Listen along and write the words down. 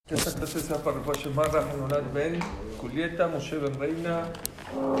Esta clase sea para Rafael Shemar, Rafael Ben, Julieta, Moshe Ben Reina,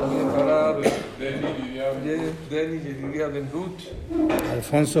 también para Deni Yedidia Ben Ruth,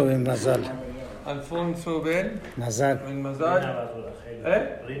 Alfonso Ben Mazal. Alfonso Ben Mazal. Ben Mazal,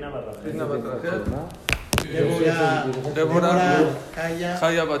 Rina Batrajel, Débora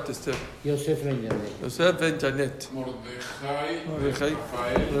Chaya Bat Esther, Yosef Ben Janet. Yosef Ben Janet, Mordejai,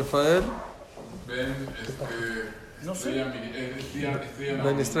 Rafael Estrella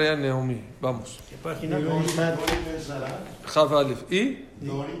Ben Estrella Naomi. Vamos. ¿Qué página? Jav Aleph y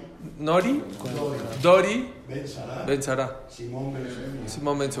Nori Dori Ben Sara,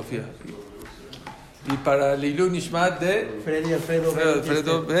 Simón Ben Sofía. Y para Leilu Nishmat de Freddy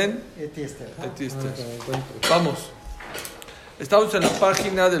Alfredo Ben Etiester. Etister. Vamos. Estamos en la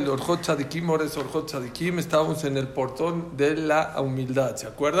página del Orjot Tzadikim, Ores Orjot Tzadikim. Estamos en el portón de la humildad. ¿Se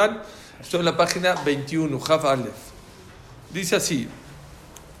acuerdan? Estoy en la página 21, Jav Aleph. Dice así.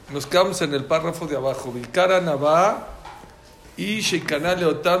 Nos quedamos en el párrafo de abajo. Vilkara Nabá y Sheikana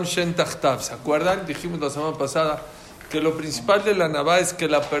Leotam Shen Tachtav. ¿Se acuerdan? Dijimos la semana pasada que lo principal de la Nabá es que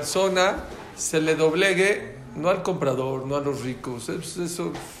la persona se le doblegue, no al comprador, no a los ricos,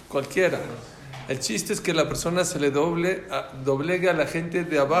 eso cualquiera. El chiste es que la persona se le doblegue a la gente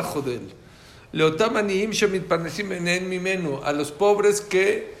de abajo de él. Leotam Aniim Shemitparnesim Enen Mimenu, a los pobres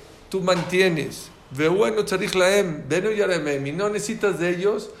que tú mantienes. Veueno Tzarich Laem, Benu Yaremem, y no necesitas de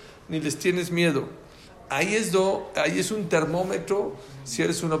ellos ni les tienes miedo. Ahí es un termómetro si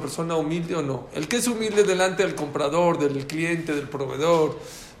eres una persona humilde o no. El que es humilde delante del comprador, del cliente, del proveedor,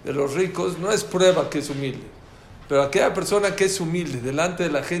 de los ricos, no es prueba que es humilde. Pero aquella persona que es humilde delante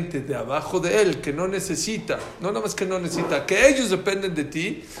de la gente de abajo de él, que no necesita, no nada más que no necesita, que ellos dependen de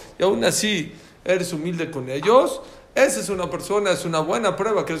ti, y aún así eres humilde con ellos, esa es una persona, es una buena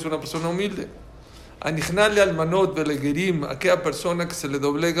prueba que eres una persona humilde. Anichnale al manot velegerim, aquella persona que se le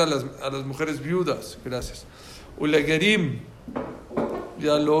doblega a las mujeres viudas, gracias. Ulegerim, y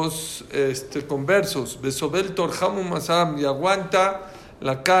a los conversos, besobel torjamu masam, y aguanta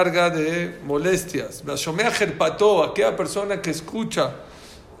la carga de molestias. Bashomea jerpato, aquella persona que escucha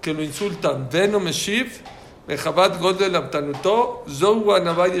que lo insultan, veno meshiv, mejabat godel abtanuto, zohu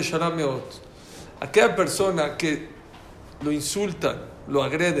anavay yesharameot. Aquella persona que lo insultan, lo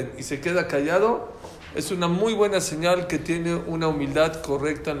agreden y se queda callado, es una muy buena señal que tiene una humildad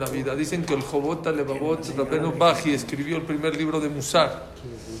correcta en la vida. Dicen que el Jobot Alevavot, Rabbeinu Baji, escribió el primer libro de Musar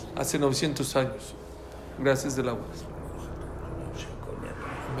hace 900 años. Gracias del agua.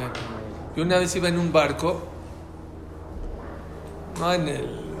 Yo una vez iba en un barco, no en el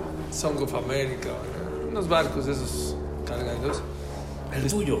Song of America, unos barcos de esos cargados. El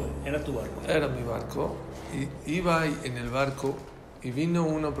tuyo, era tu barco. Era mi barco. Y iba en el barco y vino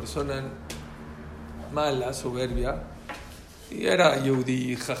una persona mala, soberbia, y era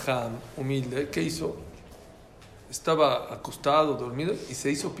Yehudi, jajam, humilde. ¿Qué hizo? Estaba acostado, dormido, y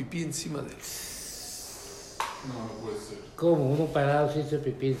se hizo pipí encima de él. No puede ser. ¿Cómo? ¿Uno parado se hizo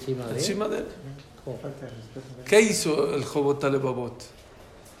pipí encima de él? Encima de él. ¿Cómo? ¿Qué hizo el Jobot Alevavot?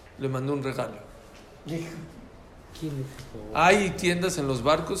 Le mandó un regalo. ¿Quién es ese? ¿Hay tiendas en los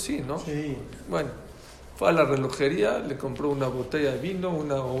barcos? Sí, ¿no? Sí. Bueno, fue a la relojería, le compró una botella de vino, un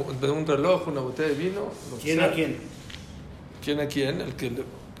reloj, una botella de vino. ¿Quién a quién? ¿Quién a quién?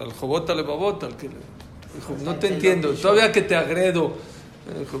 Al Jobot Alevavot, al que le dijo, no te entiendo, todavía que te agredo.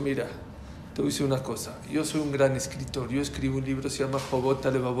 Me dijo, mira, te voy a decir una cosa, yo soy un gran escritor, yo escribo un libro, se llama Jobot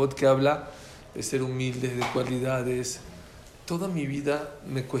Alevavot, que habla de ser humilde, de cualidades. Toda mi vida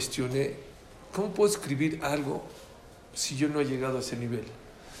me cuestioné, ¿cómo puedo escribir algo si yo no he llegado a ese nivel?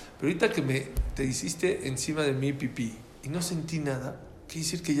 Pero ahorita que te hiciste encima de mí pipí y no sentí nada, quiere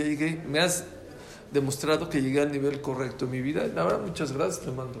decir que ya llegué, me has demostrado que llegué al nivel correcto en mi vida. La verdad, muchas gracias,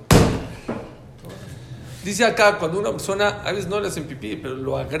 te mando. Dice acá, cuando una persona, a veces no le hacen pipí, pero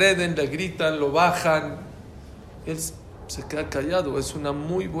lo agreden, le gritan, lo bajan, él se queda callado. Es una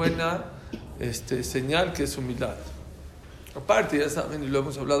muy buena señal que es humildad. Aparte, ya saben, y lo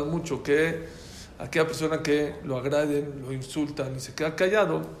hemos hablado mucho, que aquella persona que lo agraden, lo insultan y se queda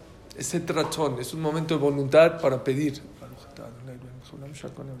callado, ese trachón, es un momento de voluntad para pedir.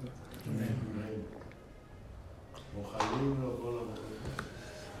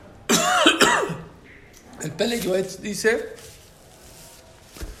 El Pele Yoetz dice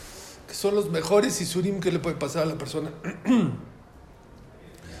que son los mejores isurim que le puede pasar a la persona.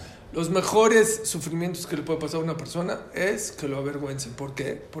 Los mejores sufrimientos que le puede pasar a una persona es que lo avergüencen. ¿Por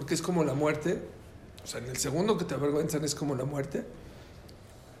qué? Porque es como la muerte. O sea, en el segundo que te avergüenzan es como la muerte.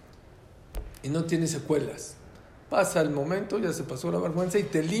 Y no tiene secuelas. Pasa el momento, ya se pasó la vergüenza y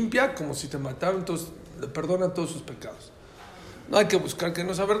te limpia como si te mataron, entonces le perdona todos sus pecados. No hay que buscar que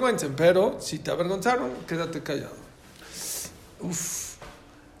nos avergüencen, pero si te avergonzaron, quédate callado.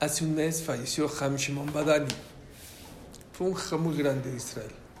 Hace un mes falleció Ham Shimon Badani. Fue un jajam muy grande de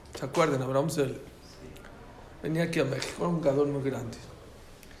Israel. ¿Se acuerdan? Hablamos de él. Venía aquí a México, era un gadol muy grande.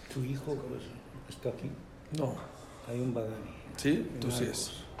 ¿Tu hijo está aquí? No. Hay un Badani. ¿Sí? Tú sí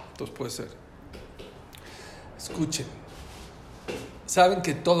es. Entonces puede ser. Escuchen. Saben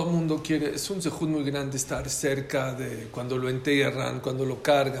que todo el mundo quiere, es un zehut muy grande estar cerca de cuando lo entierran, cuando lo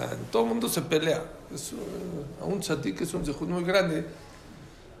cargan. Todo el mundo se pelea. A un tzadik es un zehut muy grande.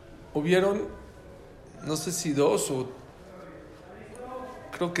 Hubieron, no sé si creo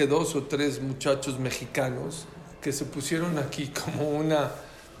que 2 o 3 muchachos mexicanos que se pusieron aquí como un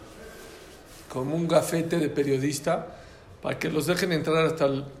gafete de periodista para que los dejen entrar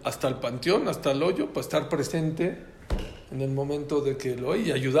hasta el panteón, hasta el hoyo, para estar presente en el momento de que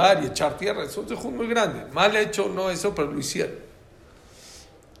y ayudar y echar tierra. Eso es muy grande. Mal hecho, no eso, pero lo hicieron.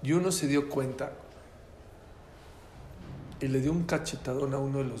 Y uno se dio cuenta y le dio un cachetadón a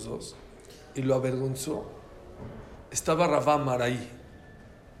uno de los dos y lo avergonzó. Estaba Rabá Amar ahí,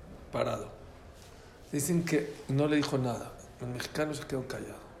 parado. Dicen que no le dijo nada. El mexicano se quedó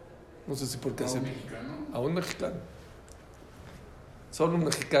callado. No sé si por qué ¿A un mexicano? A un mexicano. Solo un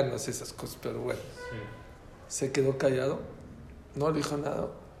mexicano hace esas cosas, pero bueno. Sí. Se quedó callado. No le dijo nada.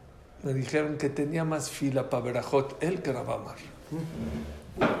 Me dijeron que tenía más fila para Berajot él que Rabá Amar.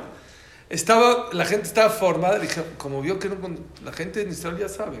 La gente estaba formada. Dije, como vio que la gente en Israel ya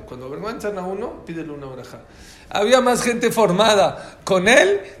sabe, cuando avergüenzan a uno, pídele una verajá. Había más gente formada con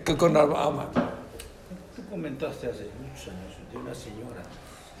él que con Rabá Amar. Tú comentaste hace muchos años de una señora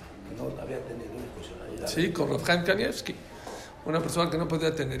que no había tenido hijos. Sí, con Rav Chaim Kanievsky. Una persona que no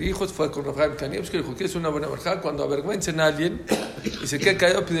podía tener hijos fue con Rav Chaim Kanievsky y dijo que es una buena verajá. Cuando avergüencen a alguien y se quede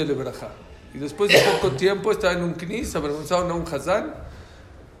callado, pídele verajá. Y después de poco tiempo estaba en un knis, avergonzaron a un hazán.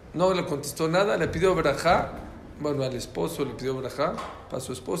 No le contestó nada, le pidió verajá. Bueno, al esposo le pidió verajá para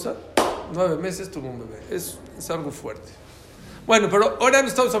su esposa. 9 meses tuvo un bebé. Es algo fuerte. Bueno, pero ahora no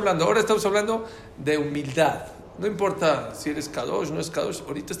estamos hablando. Ahora estamos hablando de humildad. No importa si eres kadosh, no es kadosh.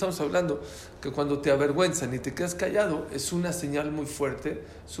 Ahorita estamos hablando que cuando te avergüenzan y te quedas callado, es una señal muy fuerte,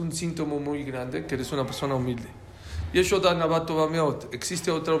 es un síntoma muy grande que eres una persona humilde. Y eso da navato bameot. Existe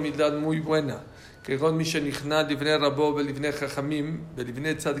otra humildad muy buena. Que God mishenichna livnei rabo belivnei chachamim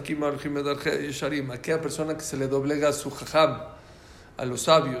belivnei tzadikim aruchim edarchei yesharim. Aquella persona que se le doblega a su jajam, a los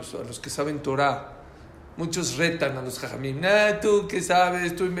sabios, a los que saben Torah. Muchos retan a los jajamim. Tú que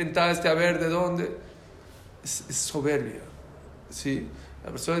sabes, tú inventaste, a ver de dónde. Es soberbia. ¿Sí? La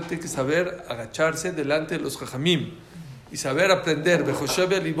persona tiene que saber agacharse delante de los jajamim y saber aprender.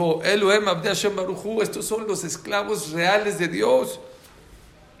 Estos son los esclavos reales de Dios.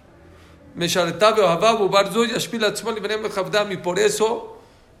 Y por eso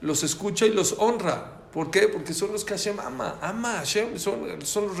los escucha y los honra. ¿Por qué? Porque son los que Hashem ama a Hashem,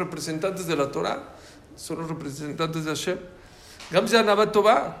 son los representantes de la Torah, son los representantes de Hashem.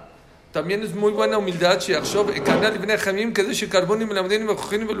 También es muy buena humildad.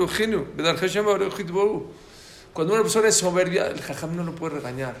 Cuando una persona es soberbia, el jajam no lo puede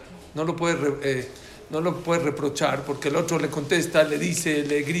regañar, no lo puede reprochar, porque el otro le contesta, le dice,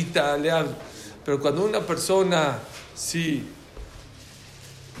 le grita, le habla. Pero cuando una persona sí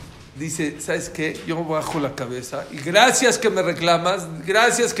dice, ¿sabes qué? Yo bajo la cabeza y gracias que me reclamas,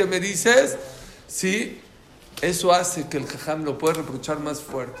 gracias que me dices, sí, eso hace que el jajam lo pueda reprochar más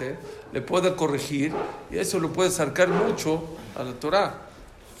fuerte, le pueda corregir y eso lo puede acercar mucho a la Torah.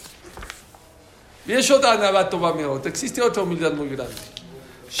 Y eso da navato bameot. Existe otra humildad muy grande.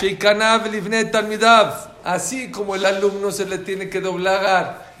 Sheikanav livnei talmidav. Así como el alumno se le tiene que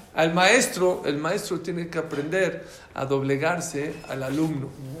doblegar al maestro, el maestro tiene que aprender a doblegarse al alumno.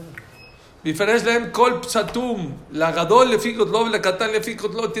 Diferesh lehem kol psatum. La gadol lefikot lo, la katan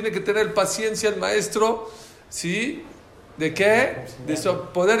lefikot lo. Tiene que tener paciencia el maestro, ¿sí? ¿De qué? De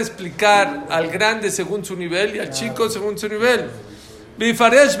poder explicar al grande según su nivel y al chico según su nivel.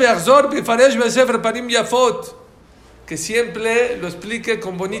 Que siempre lo explique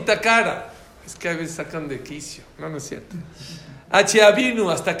con bonita cara. Es que a veces sacan de quicio. No es cierto.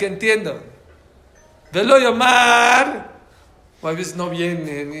 Achiavinu, hasta que entiendan. Velo llamar. O a veces no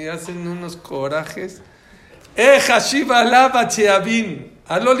vienen y hacen unos corajes. Hashiva alab achiavin.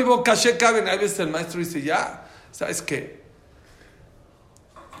 Alolivo kashe kaben. A veces el maestro dice, ya, ¿sabes qué?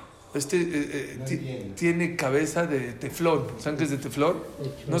 Tiene cabeza de teflón. ¿Saben qué es de teflón?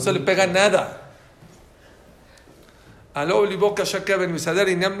 No se le pega nada. Aló libo kasha kaben misader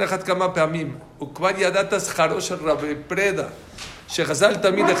inam nechat kama peamim. Ukvar yadatas charosh rabbe preda. Shechazal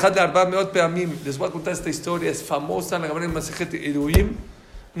también dejad arba meot peamim. Les voy a contar esta historia, es famosa en la Gemara en Masejet Eruim,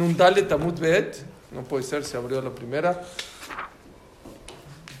 Nundale Tamut Bet. No puede ser, se abrió la primera.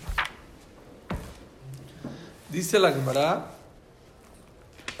 Dice la Gemara,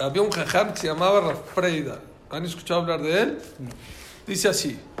 había un jajam que se llamaba Rav Preida. ¿Han escuchado hablar de él? Dice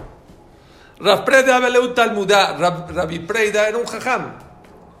así. Rav Preida Abeleu Talmudá. Rabbi Preida era un jajam.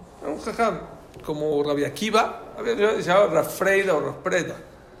 Era un jajam. Como Rabbi Akiva. Se llamaba Rav Preida o Rav Preida.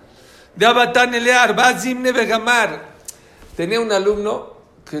 De Abatán Elear, Bazimne Begamar. Tenía un alumno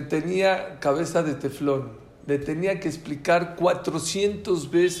que tenía cabeza de teflón. Le tenía que explicar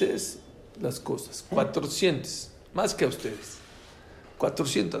 400 veces las cosas. 400. Más que a ustedes.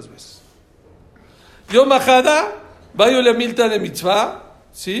 400 veces. Yo majada, vaya la milta de mitzvah,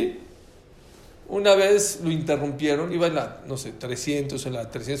 ¿sí? Una vez lo interrumpieron, iba en la, no sé, 300, en la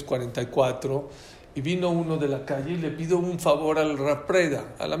 344, y vino uno de la calle y le pidió un favor al Rav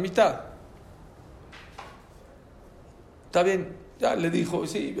Preida, a la mitad. Está bien, ya le dijo,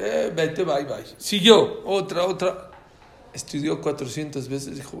 sí, vete, bye. Siguió, otra. Estudió 400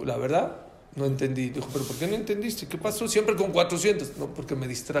 veces, dijo, la verdad, no entendí. Dijo, pero ¿por qué no entendiste? ¿Qué pasó? Siempre con 400. No, porque me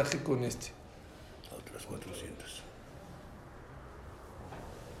distraje con este. Otras 400.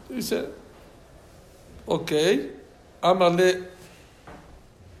 Dice, ok, ámale,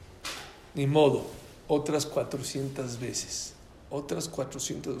 ni modo, otras 400 veces. Otras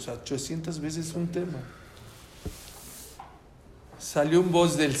 400, o sea, 800 veces un tema. Salió un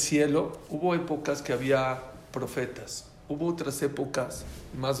voz del cielo. Hubo épocas que había profetas. Hubo otras épocas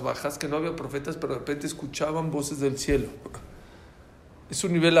más bajas que no había profetas, pero de repente escuchaban voces del cielo. Es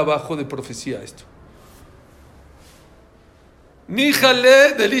un nivel abajo de profecía esto.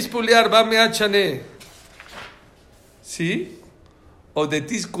 Níjale de lispulear, va me achane. ¿Sí? O de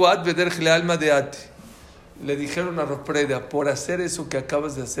tiscuat vederjle alma de ate. Le dijeron a Rav Preida, por hacer eso que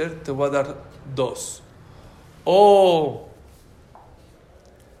acabas de hacer, te voy a dar 2. O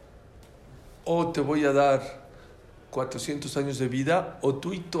te voy a dar 400 años de vida, o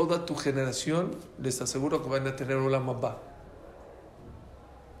tú y toda tu generación les aseguro que van a tener Olam Haba.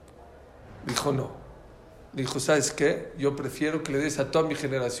 Dijo no. Dijo, ¿sabes qué? Yo prefiero que le des a toda mi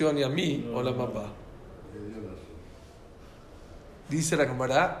generación y a mí Olam Haba. Dice la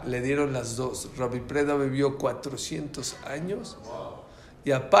Gemara, le dieron las dos. Rabbi Preida vivió 400 años.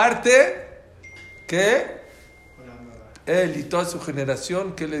 Y aparte, que él y toda su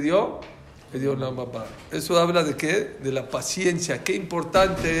generación, ¿qué le dio? Le dio Olam Haba. Eso habla de qué? De la paciencia. Qué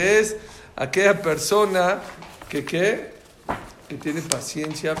importante es aquella persona que tiene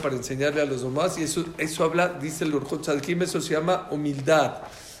paciencia para enseñarle a los demás. Y eso habla, dice el Orjot Tzadikim, eso se llama humildad.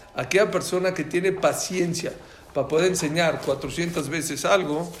 Aquella persona que tiene paciencia para poder enseñar 400 veces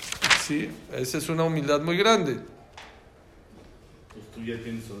algo, sí, esa es una humildad muy grande. Pues tú ya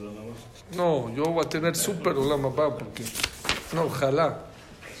tienes Olam Haba. No, yo voy a tener súper Olam Haba porque, no, ojalá.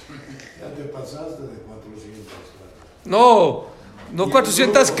 Ya te pasaste de 400. No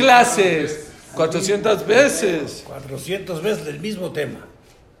 400 clases, 400 veces. 400 veces del mismo tema.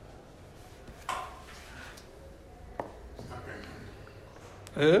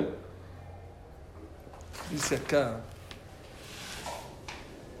 Dice acá.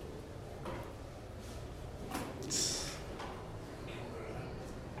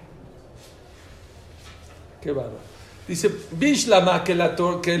 Qué bárbaro. Dice, Bishlama que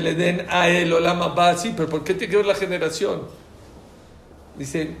le den a él Olam Haba, sí, pero ¿por qué tiene que ver la generación?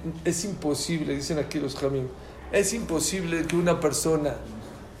 Dice, es imposible, dicen aquí los jamim, es imposible que una persona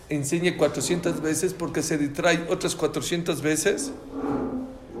enseñe 400 veces porque se distrae otras 400 veces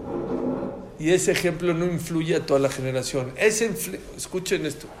y ese ejemplo no influye a toda la generación. Escuchen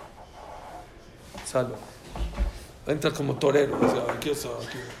esto. Salvo. Entra como torero. O sea,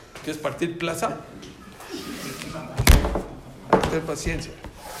 ¿quieres partir plaza? Ten paciencia.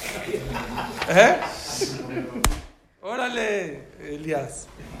 Órale, Elías.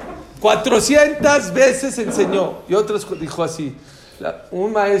 400 veces enseñó. Y otros dijo así.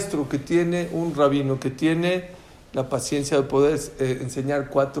 Un maestro que tiene, un rabino que tiene la paciencia de poder enseñar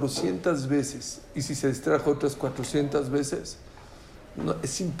 400 veces, y si se distrajo otras 400 veces, no,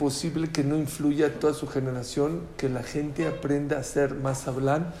 es imposible que no influya a toda su generación, que la gente aprenda a ser más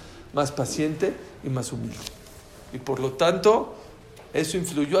hablán, más paciente y más humilde. Y por lo tanto, eso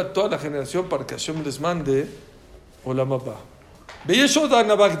influyó a toda la generación para que Hashem les mande Olam Haba.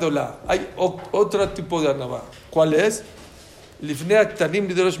 Hay otro tipo de anabá. ¿Cuál es? Lifnei aktanim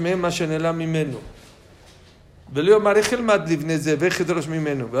lidrosh mehem ma shenelam mimenu. Veleo marechel mat lifnei ze vechidrosh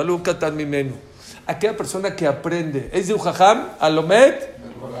mimenu. Ve'alu katan mimenu. Aquella persona que aprende. Es de un jajam, alomet,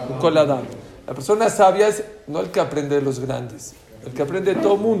 kol adam. La persona sabia es no el que aprende de los grandes. el que aprende de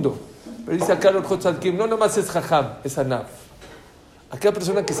todo mundo. Pero dice acá el Orjot Tzadikim, no nomás es jajam, es anaf. Aquella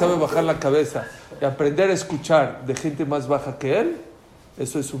persona que sabe bajar la cabeza y aprender a escuchar de gente más baja que él,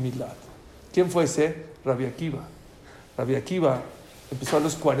 eso es humildad. ¿Quién fue ese? Rabbi Akiva. Rabbi Akiva empezó a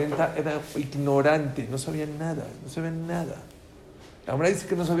los 40, era ignorante, no sabía nada. La Gemara dice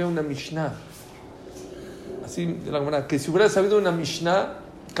que no sabía una Mishnah. Así de la Gemara, que si hubiera sabido una Mishnah,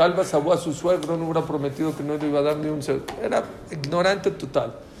 Calva sabó a su suegro, no hubiera prometido que no le iba a dar ni un segundo. Era ignorante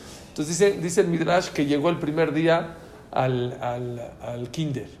total. Entonces dice el Midrash que llegó el primer día al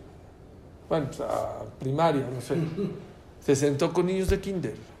kinder. Bueno, pues a primaria, no sé. Se sentó con niños de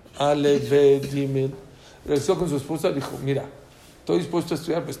kinder. Aleph, Bet, Gimel. Regresó con su esposa y dijo, mira, estoy dispuesto a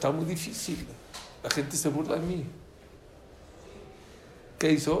estudiar, pero está muy difícil. La gente se burla de mí.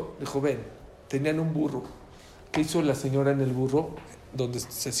 ¿Qué hizo? Dijo, ven, tenían un burro. ¿Qué hizo la señora en el burro? Donde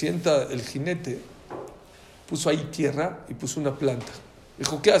se sienta el jinete, puso ahí tierra y puso una planta.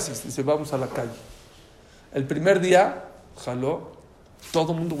 Dijo, ¿qué haces? Dice, vamos a la calle. El primer día, jaló,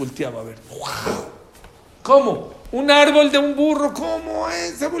 todo el mundo volteaba a ver. ¿Cómo? Un árbol de un burro, ¿cómo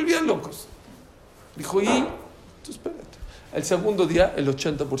es? Se volvían locos. Dijo, ¿y? Tú espérate. El segundo día, el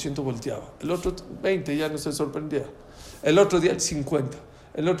 80% volteaba. El otro 20% ya no se sorprendía. El otro día, el 50%.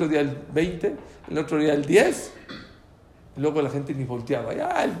 El otro día, el 20%. El otro día, el 10%. Y luego la gente ni volteaba.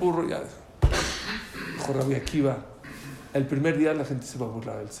 Ya, el burro, ya. Dijo Rabbi Akiva, el primer día la gente se va a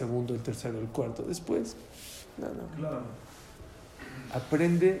burlar. El segundo, el tercero, el cuarto. Después, no. Claro.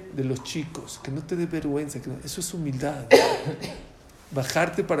 Aprende de los chicos, que no te dé vergüenza. Eso es humildad.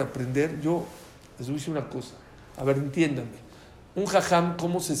 Bajarte para aprender. Yo les voy a decir una cosa. A ver, entiéndanme. Un jajam,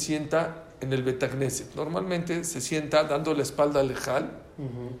 ¿cómo se sienta en el Betagneset? Normalmente se sienta dando la espalda al ejal,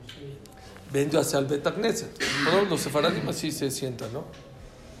 viendo hacia el Betagneset. Todos los sefaradim así se sientan, ¿no?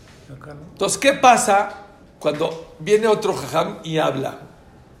 Entonces, ¿qué pasa cuando viene otro jajam y habla?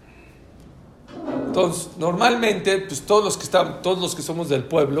 Entonces, normalmente, pues todos los que somos del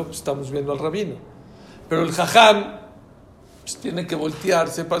pueblo, pues, estamos viendo al rabino. Pero el jajam pues, tiene que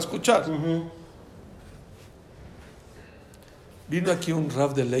voltearse para escuchar. Vino aquí un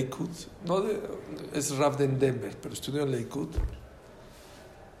Rav de Lakewood, es Rav de Denver, pero estudió en Lakewood.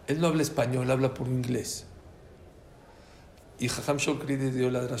 Él no habla español, habla por inglés. Y Jajam Shokri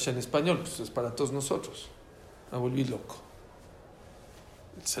dio la drasha en español, pues es para todos nosotros. Me volví loco.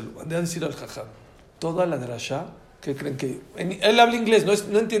 Se lo mandé a decir al Jajam. Toda la drasha, ¿qué creen que...? Él habla inglés,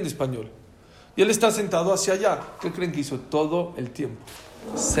 no entiende español. Y él está sentado hacia allá. ¿Qué creen que hizo todo el tiempo?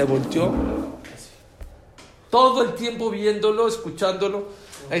 Se volteó. Todo el tiempo viéndolo, escuchándolo.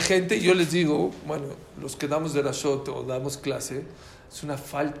 Hay gente, yo les digo, bueno, los que damos drashot o damos clase, es una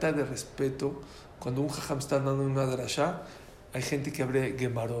falta de respeto. Cuando un jajam está dando una drasha, hay gente que abre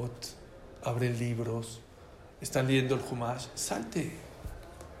gemarot, abre libros, están leyendo el Humash. Salte.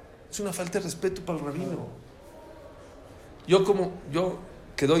 Es una falta de respeto para el rabino. Yo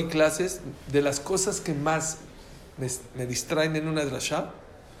que doy clases, de las cosas que más me distraen en una drasha,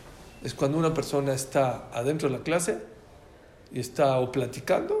 es cuando una persona está adentro de la clase y está o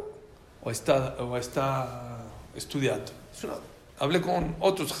platicando o está estudiando. Hablé con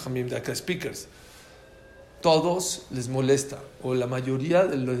otros jajamim de acá, speakers. Todos les molesta, o la mayoría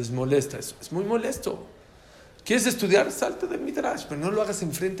les molesta eso. Es muy molesto. ¿Quieres estudiar? Salte del midrash, pero no lo hagas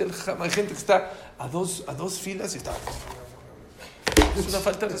enfrente del jajam. Hay gente que está a dos filas y está... Es una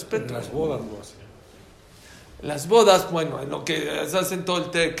falta de respeto. En las bodas lo hacen. Las bodas, bueno, en lo que hacen todo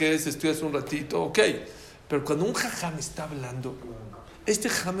el té, que es estudias un ratito, ok. Pero cuando un jajam está hablando, este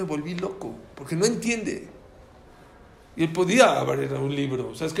jajam me volví loco, porque no entiende. Y él podía abrir un libro,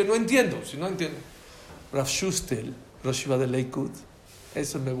 o sea, es que no entiendo, si no entiendo. Rav Shustel, Rosh Yeshiva de Lakewood,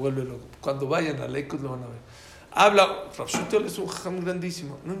 eso me vuelve loco. Cuando vayan a Lakewood lo van a ver. Habla, Rav Shustel es un jajam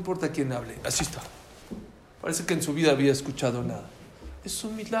grandísimo, no importa quién hable, así está. Parece que en su vida había escuchado nada. Es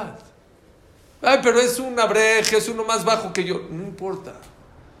humildad. Ay, pero es un abreje, es uno más bajo que yo. No importa.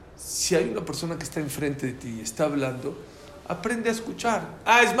 Si hay una persona que está enfrente de ti y está hablando, aprende a escuchar.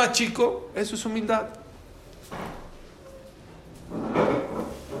 Ah, es más chico, eso es humildad.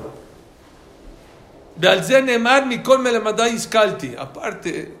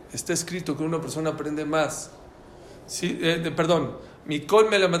 Aparte, está escrito que una persona aprende más. Sí, Mikol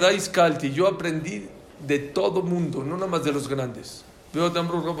melamadai iskalti. Yo aprendí de todo mundo, no nada más de los grandes. Veo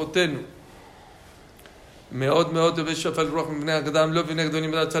tamru robotenu.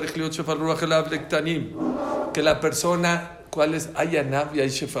 Que la persona, ¿cuál es? Hay anab y hay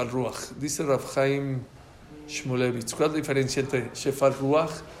shefal ruach. Dice Rav Chaim Shmulevitz. ¿Cuál es la diferencia entre shefal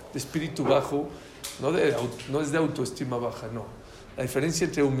ruach, de espíritu bajo? No es de autoestima baja, no. La La diferencia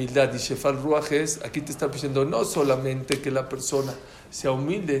entre humildad y Shefal Ruach es, aquí te está diciendo, no solamente que la persona sea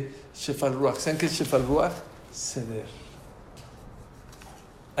humilde, Shefal Ruach. ¿Saben qué es Shefal Ruach? Ceder.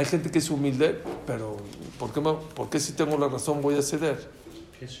 Hay gente que es humilde, pero ¿por qué si tengo la razón voy a ceder?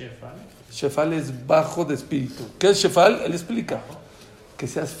 ¿Qué es Shefal? Shefal es bajo de espíritu. ¿Qué es Shefal? Él explica. Que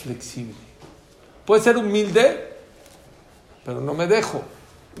seas flexible. Puedes ser humilde, pero no me dejo.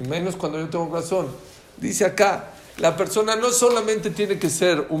 Y menos cuando yo tengo razón. Dice acá, la persona no solamente tiene que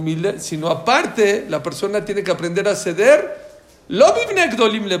ser humilde, sino aparte, la persona tiene que aprender a ceder. Lo bibne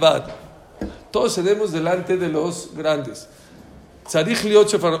gdolim levad. Todos cedemos delante de los grandes. Tzarich liot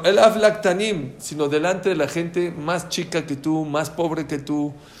shefar, el avlak tanim, sino delante de la gente más chica que tú, más pobre que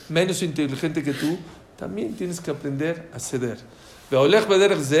tú, menos inteligente que tú, también tienes que aprender a ceder. Veolech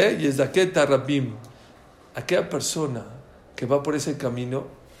bederech ze yezaket harabim. Aquella persona que va por ese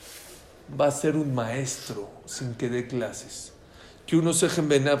camino va a ser un maestro sin que dé clases. Que uno sejen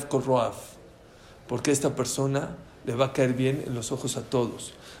benav korroav, porque esta persona le va a caer bien en los ojos a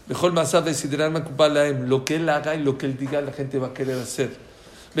todos. Mejor masad desidran makubalaem, lo que él haga y lo que él diga la gente va a querer hacer.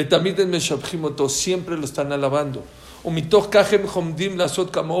 Betamiden meshabjim oto, siempre lo están alabando. Umitoch kahem homdim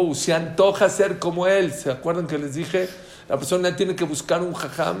lasot kamou, se antoja ser como él. ¿Se acuerdan que les dije? La persona tiene que buscar un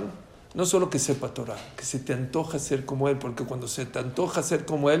jajam, no solo que sepa Torah, que se te antoja ser como él, porque cuando se te antoja ser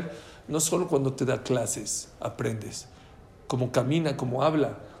como él, no solo cuando te da clases, aprendes, cómo camina, cómo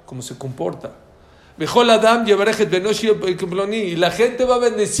habla, cómo se comporta. Mejor Adam llevarejet benoshi y la gente va a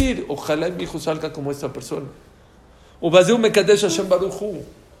bendecir, ojalá mi hijo salga como esta persona. Ubazeu mekadesh Hashem Baruch Hu.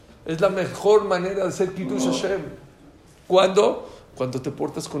 Es la mejor manera de hacer Kiddush Hashem. ¿Cuándo? Cuando te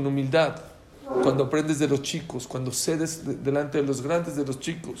portas con humildad, cuando aprendes de los chicos, cuando cedes delante de los grandes de los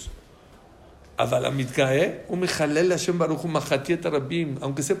chicos.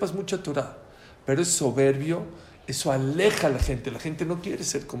 Aunque sepas mucha Torah, pero es soberbio, eso aleja a la gente no quiere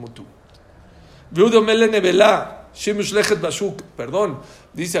ser como tú. Perdón,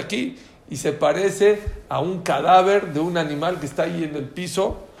 dice aquí, y se parece a un cadáver de un animal que está ahí en el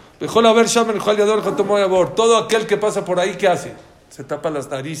piso. Todo aquel que pasa por ahí, ¿qué hace? Se tapa las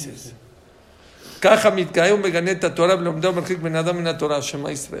narices.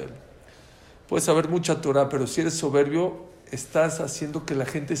 Puedes saber mucha Torah, pero si eres soberbio, estás haciendo que la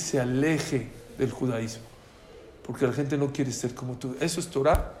gente se aleje del judaísmo. Porque la gente no quiere ser como tú. ¿Eso es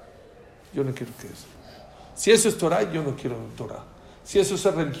Torah? Yo no quiero que eso. Si eso es Torah, yo no quiero Torah. Si eso es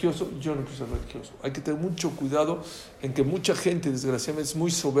ser religioso, yo no quiero ser religioso. Hay que tener mucho cuidado en que mucha gente, desgraciadamente, es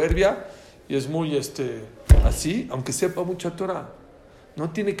muy soberbia y es muy así, aunque sepa mucha Torah. No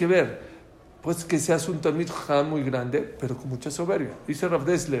tiene que ver. Pues que seas un Talmid Jajam muy grande, pero con mucha soberbia. Dice Rav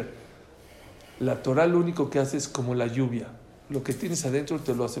Dessler, la Torah lo único que hace es como la lluvia. Lo que tienes adentro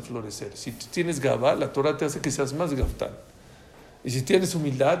te lo hace florecer. Si tienes gavá, la Torah te hace que seas más gaftán. Y si tienes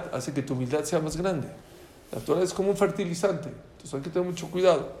humildad, hace que tu humildad sea más grande. La Torah es como un fertilizante. Entonces hay que tener mucho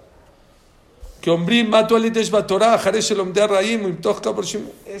cuidado. Que ombrim matu alitesh batorah, haresh elom de arraim, imtoch kaborshim.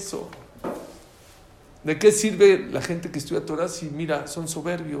 Eso. ¿De qué sirve la gente que estudia Torah si, mira, son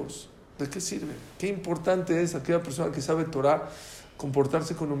soberbios? ¿De qué sirve? Qué importante es aquella persona que sabe Torah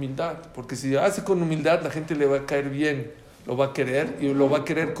comportarse con humildad, porque si hace con humildad la gente le va a caer bien, lo va a querer y lo va a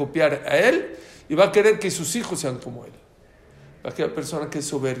querer copiar a él y va a querer que sus hijos sean como él. Aquella persona que es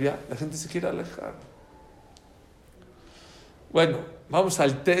soberbia, la gente se quiere alejar. Bueno, vamos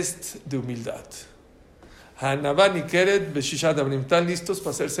al test de humildad. Hanavan y Keret Beshishad Abnim, ¿están listos para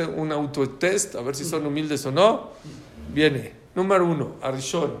hacerse un autotest a ver si son humildes o no? Viene, número 1,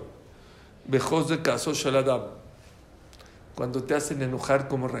 Arishon, Bejos de Caso Shaladam. Cuando te hacen enojar,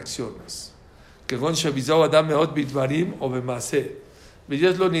 ¿cómo reaccionas? Que gon shavizau adam meot bidvarim o bemase.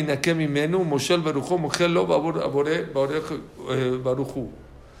 Veyes lo ninake mimenu moshel baruchu mochel lo abore baruchu.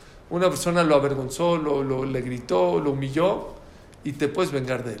 Una persona lo avergonzó, le gritó, lo humilló y te puedes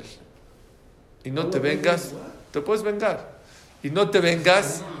vengar de él. Y no te vengas, te puedes vengar. Y no te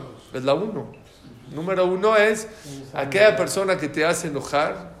vengas, es la 1. Número 1 es aquella persona que te hace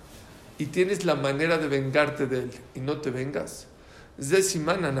enojar y tienes la manera de vengarte de él y no te vengas,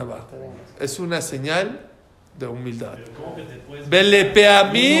 es una señal de humildad. ¿Cómo que te puedes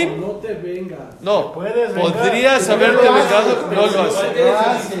Belepeamim, No te vengas. no, Puedes vengar. podrías Pero haberte no lo vengado, haces, no lo ¿Cuál haces.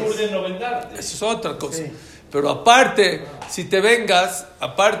 es el discurso de no vengarte? Eso es otra cosa. Sí. Pero aparte, si te vengas,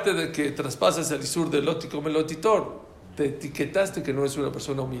 aparte de que traspasas el isur del lótico melotitor, te etiquetaste que no eres una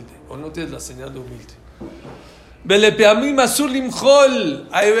persona humilde o no tienes la señal de humilde. Belepeamim asur limchol.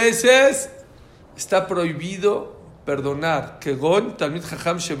 Hay veces está prohibido perdonar. Kegon talmid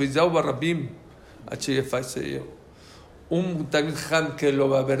jajam shebizau barabim acheyefaiseyo. un Talmid Jajam que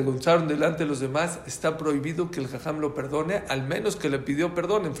lo avergonzaron delante de los demás, está prohibido que el Jajam lo perdone, al menos que le pidió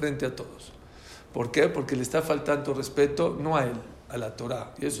perdón en frente a todos. ¿Por qué? Porque le está faltando respeto, no a él, a la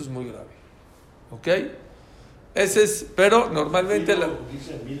Torah. Y eso es muy grave. ¿Ok? Ese es, pero normalmente...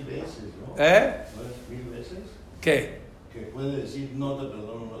 Dice 1000 veces, ¿no? ¿Eh? ¿No es 1000 veces? ¿Qué? Que puede decir no te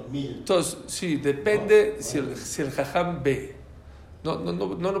perdono, no, 1000. Entonces, sí, depende si el Jajam ve. No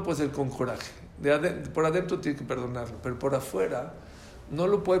lo puede hacer con coraje. Por adentro tiene que perdonarlo, pero por afuera no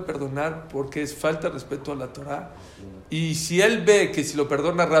lo puede perdonar porque es falta de respeto a la Torah. Y si él ve que si lo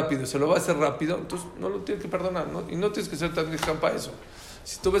perdona rápido, se lo va a hacer rápido, entonces no lo tiene que perdonar, ¿no? Y no tienes que ser tan discreto para eso.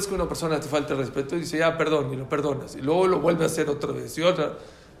 Si tú ves que una persona te falta el respeto y dice, ya, perdón, y lo perdonas, y luego lo vuelve a hacer otra vez y otra,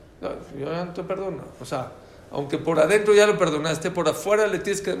 no, yo ya no te perdono. O sea, aunque por adentro ya lo perdonaste, por afuera le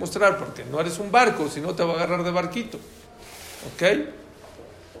tienes que demostrar, porque no eres un barco, si no te va a agarrar de barquito. ¿Ok?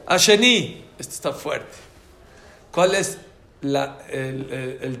 Asheni, este está fuerte. ¿Cuál es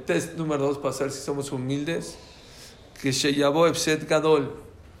el test número 2 para saber si somos humildes? Que Sheyabo Efset Gadol,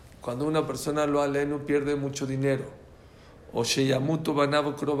 cuando una persona lo alenu pierde mucho dinero, o Sheyamutu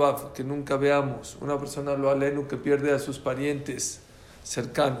Banav Krobav, que nunca veamos, una persona lo alenu que pierde a sus parientes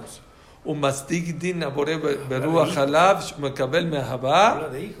cercanos, Umastigdin Abore Berua Halab Mekabel Mehabá, Habla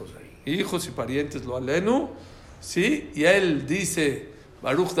de hijos ahí. hijos y parientes lo alenu, ¿sí? Y él dice,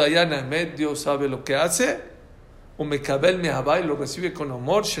 Baruch Dayan Ahmed, Dios sabe lo que hace, Mekabel Mehabá, y lo recibe con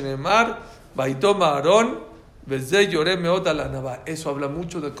amor, Shenemar, Baidom Aarón, eso habla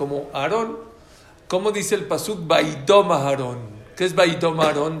mucho de cómo Aarón, ¿cómo dice el pasuk? Baidom Aarón. ¿Qué es Baidom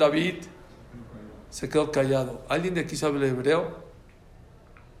Aarón, David? Se quedó callado. ¿Alguien de aquí sabe el hebreo?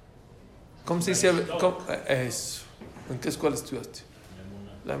 ¿Cómo se dice? Eso. ¿En qué escuela estudiaste?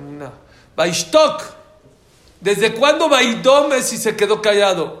 La Emuná. Baishtok. ¿Desde cuándo Baidom es si se quedó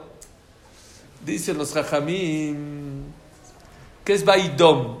callado? Dicen los Jajamim. ¿Qué es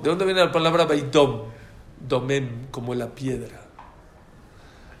Baidom? ¿De dónde viene la palabra Baidom? Domem, como la piedra.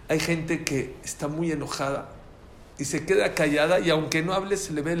 Hay gente que está muy enojada y se queda callada y aunque no hable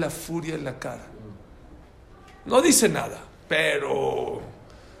se le ve la furia en la cara. No dice nada, pero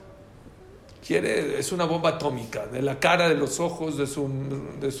es una bomba atómica de la cara, de los ojos, de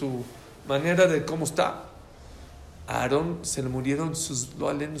su manera de cómo está. A Aarón se le murieron sus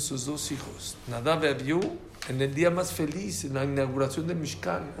 2 hijos, Nadab y Abiú, en el día más feliz, en la inauguración del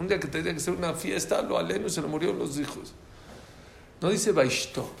Mishkan, un día que tenía que ser una fiesta, lo aleno, se le murieron los hijos. No dice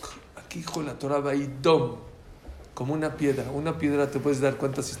Baishtok, aquí dijo la Torah Baidom, como una piedra te puedes dar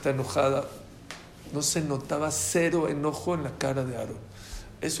cuenta si está enojada. No se notaba cero enojo en la cara de Aarón.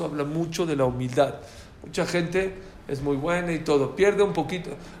 Eso habla mucho de la humildad. Mucha gente es muy buena y todo, pierde un poquito.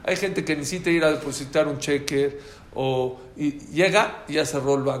 Hay gente que necesita ir a depositar un cheque y llega y ya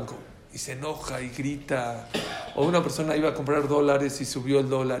cerró el banco y se enoja y grita, o una persona iba a comprar dólares y subió el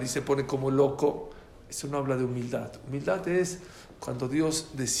dólar y se pone como loco. Eso no habla de humildad. Humildad es cuando Dios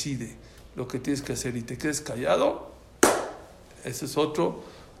decide lo que tienes que hacer y te quedes callado. Ese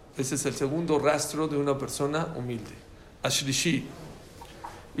es el segundo rastro de una persona humilde. Ashlishi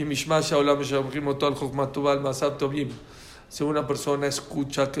y mishma shaolam shamrim otol chokmatuval masab tovim. Si una persona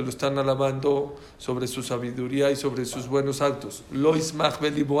escucha que lo están alabando sobre su sabiduría y sobre sus buenos actos, lo ismach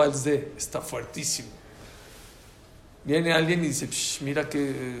belibo al ze, está fuertísimo. Viene alguien y dice, mira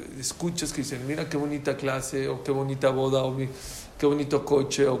que escuchas que dicen, mira qué bonita clase, o qué bonita boda, o qué bonito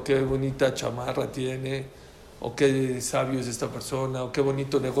coche, o qué bonita chamarra tiene, o qué sabio es esta persona, o qué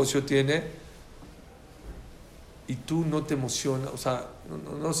bonito negocio tiene, y tú no te emocionas, o sea,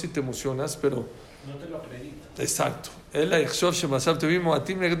 no si te emocionas, pero No te lo acredito. exacto.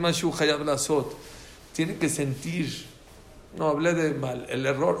 Tiene que sentir. No hablé de mal. El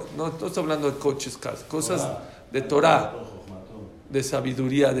error. No estoy hablando de coches, cosas de Torah, de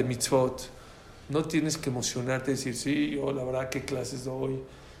sabiduría, de mitzvot. No tienes que emocionarte y decir, sí, yo la verdad, qué clases doy.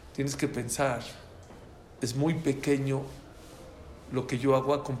 Tienes que pensar. Es muy pequeño lo que yo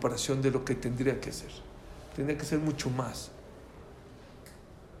hago a comparación de lo que tendría que hacer. Tendría que ser mucho más.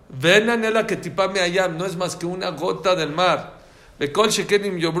 Venanela que tipame ayam, no es más que una gota del mar. Bekol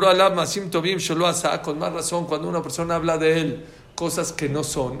shekenim yobro alam masim tovim shelo asa, con más razón cuando una persona habla de él cosas que no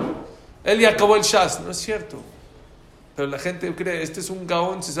son. Él ya acabó el shas, no es cierto. Pero la gente cree, este es un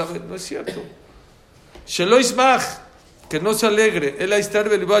gaón, se sabe, no es cierto. Shelo ismach, que no se alegre. Él aistar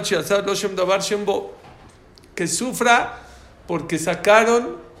belibachi asad lo shem davar shembo, que sufra porque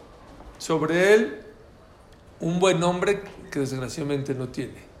sacaron sobre él un buen nombre que desgraciadamente no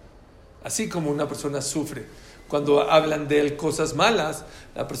tiene. Así como una persona sufre cuando hablan de él cosas malas,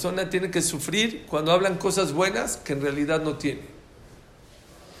 la persona tiene que sufrir cuando hablan cosas buenas que en realidad no tiene.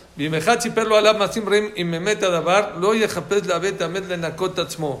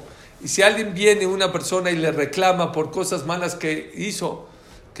 Y si alguien viene, una persona, y le reclama por cosas malas que hizo,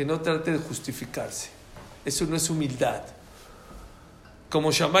 que no trate de justificarse. Eso no es humildad.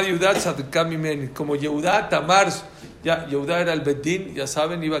 Como Shamar Yehudá Tzadká Mimeni, como Yehudá Tamar, ya Yehudá era el Bedín, ya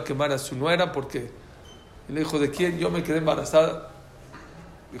saben, iba a quemar a su nuera porque le dijo, ¿de quién? Yo me quedé embarazada.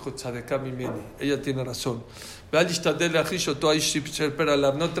 Dijo Tzadká Mimeni, ella tiene razón. No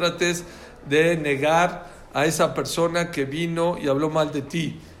trates de negar a esa persona que vino y habló mal de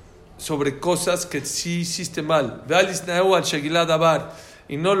ti sobre cosas que sí hiciste mal.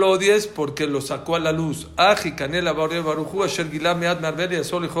 Y no lo odies porque lo sacó a la luz.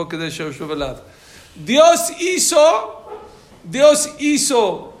 Dios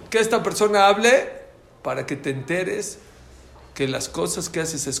hizo que esta persona hable para que te enteres que las cosas que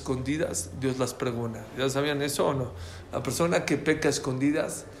haces escondidas, Dios las pregona. ¿Ya sabían eso o no? La persona que peca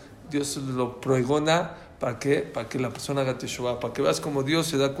escondidas, Dios lo pregona. ¿Para qué? Para que la persona haga teshuvá, para que veas cómo Dios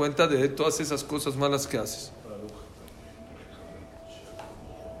se da cuenta de todas esas cosas malas que haces.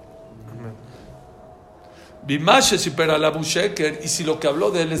 Bimashe si per al Abu Sheker, y si lo que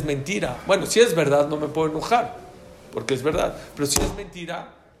habló de él es mentira. Bueno, si es verdad, no me puedo enojar, porque es verdad. Pero si es mentira,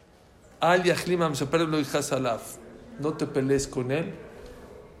 al yachlimam seper lo hijas alaf. No te pelees con él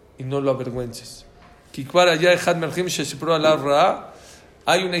y no lo avergüences.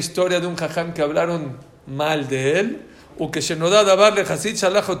 Hay una historia de un jajam que hablaron mal de él, o que se no da darle hasid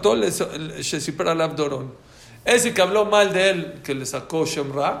shalachotol shesipar alav doron. Ese que habló mal de él, que le sacó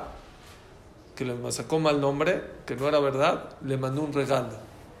Shemra, que le sacó mal nombre, que no era verdad, le mandó un regalo.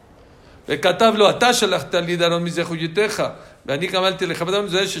 Le katablo atash shalachta daron mizehuyiteja. ואני קמלתי לך בדם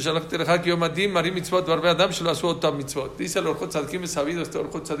זה ששלחתי לך כי יום הדין מרים מצוות והרבה אדם שלא עשו אותם מצוות. Dice el Orjot Tzadikim, es sabido, este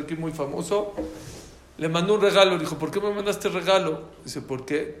Orjot Tzadikim muy famoso, le mandó un regalo, dijo, ¿por qué me mandaste regalo? Dice,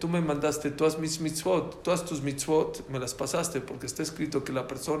 porque tú me mandaste todas mis mitzvot, todas tus mitzvot me las pasaste, porque está escrito que la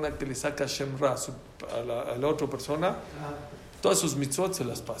persona que le saca Shem Ra a la otra persona, todas sus mitzvot se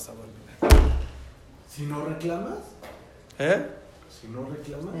las pasa. Si no reclamas, ¿eh? Si no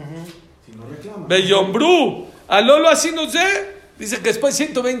reclamas, si no reclamas. Beyombru, alolo así no sé. Dice que después de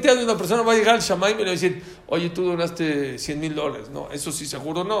 120 años una persona va a llegar al Shammai y me va a decir, oye, tú donaste $100,000. No, eso sí,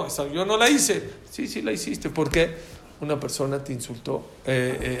 seguro no. Esa, yo no la hice. Sí, sí la hiciste. ¿Por qué? Una persona te insultó,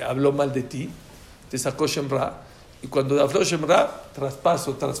 habló mal de ti, te sacó Shemra. Y cuando habló Shemra,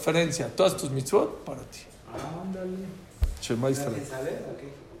 traspaso, transferencia, todas tus mitzvot para ti. Ándale. Shammai ¿Sin saber o qué?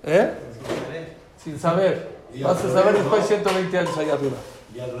 ¿Eh? Sin saber. Sin saber. Vas a saber después de 120 años allá arriba.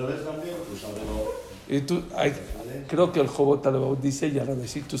 Y al revés también, pues saberlo. Y tú, creo que el Jobot Alebaut dice, y al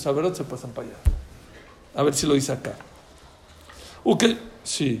revés, y tus saberos se pasan para allá. A ver si lo dice acá.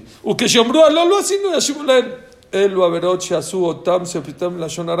 Sí. Uke Shomru alolo así no yashibulen. Elu averot shasu otam sefitam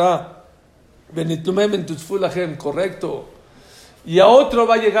lashonara. Benitmem entutfu lahem. Correcto. Y a otro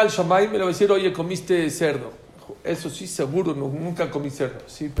va a llegar al Shammai y me le va a decir, oye, comiste cerdo. Eso sí, seguro, no, nunca comí cerdo.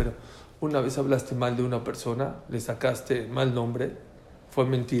 Sí, pero una vez hablaste mal de una persona, le sacaste mal nombre, fue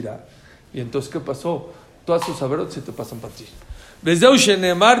mentira. Y entonces, ¿qué pasó? Todas sus saberos se te pasan para ti. וזהו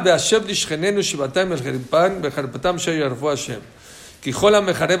שנאמר בהשב לשכננו שבעתיים אל חרפן בחרפתם שיערפו השם. כי כל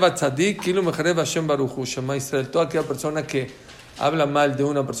המחרב הצדיק כאילו מחרב השם ברוך הוא. שמע ישראל, toda aquella persona que habla mal de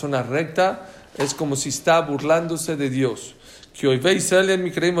una persona recta es como si está burlándose de Dios. כי אויבי ישראל הם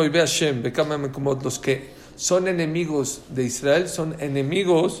נקראים אויבי השם בכמה מקומות. Los que son enemigos de Israel son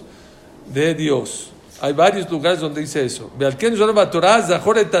enemigos de Dios. Hay varios lugares donde dice eso.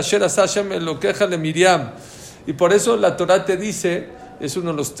 Y por eso la Torah te dice, es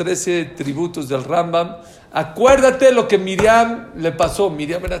uno de los 13 tributos del Rambam, acuérdate lo que Miriam le pasó.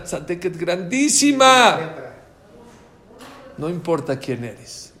 Miriam era tzadeket grandísima. No importa quién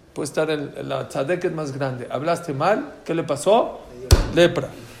eres. Puede estar en la tzadeket más grande. Hablaste mal, ¿qué le pasó? Lepra.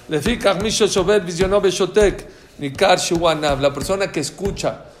 La persona que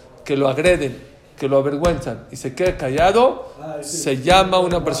escucha, que lo agreden, que lo avergüenzan y se queda callado, se llama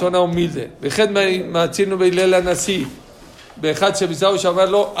una persona humilde. ¿Saben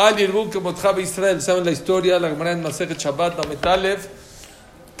la historia? La Gemara en Masejet Shabbat, la Metalef,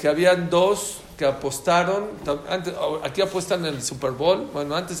 que habían dos que apostaron. Antes, aquí apuestan en el Super Bowl.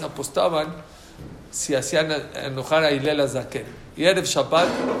 Bueno, antes apostaban si hacían enojar a Hillel Azaken. Y Erev Shabbat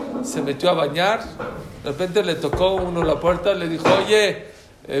se metió a bañar. De repente le tocó uno la puerta, le dijo, oye,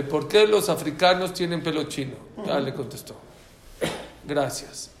 ¿por qué los africanos tienen pelo chino? Ya le contestó,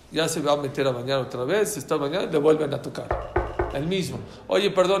 gracias. Ya se va a meter a bañar otra vez, se está bañando y le vuelven a tocar. El mismo.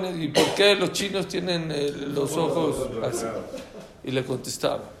 Oye, perdón, ¿y por qué los chinos tienen los ojos así? Y le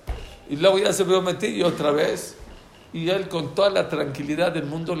contestaba. Y luego ya se vio a meter y otra vez. Y él con toda la tranquilidad del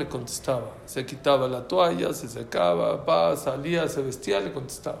mundo le contestaba. Se quitaba la toalla, se secaba, salía, se vestía, le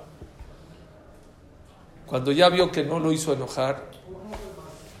contestaba. Cuando ya vio que no lo hizo enojar,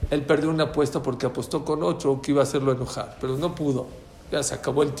 él perdió una apuesta porque apostó con otro que iba a hacerlo enojar, pero no pudo. Ya se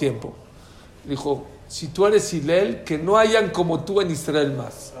acabó el tiempo. Dijo, si tú eres Hillel, que no hayan como tú en Israel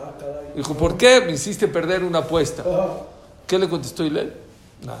más. Dijo, ¿por qué me hiciste perder una apuesta? ¿Qué le contestó Hillel?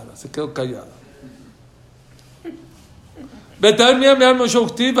 Nada, se quedó callado.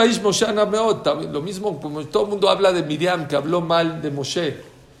 Lo mismo como todo el mundo habla de Miriam, que habló mal de Moshe,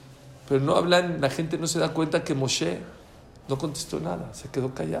 pero no hablan, la gente no se da cuenta que Moshe no contestó nada, se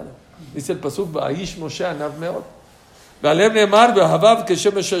quedó callado. Dice el pasuk, Aish Moshe anav meot. Ve'alev ne'emar ve'ahavav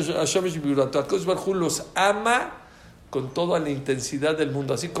keshemesh b'yurato. HaKadosh Baruj Hu los ama con toda la intensidad del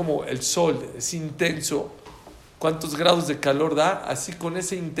mundo, así como el sol es intenso. ¿Cuántos grados de calor da? Así con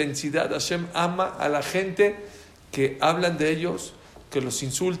esa intensidad Hashem ama a la gente que hablan de ellos, que los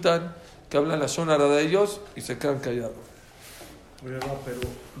insultan, que hablan la shonara de ellos y se quedan callados. Pero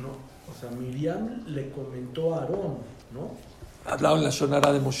no, o sea, Miriam le comentó a Aarón, ¿no? Hablaban la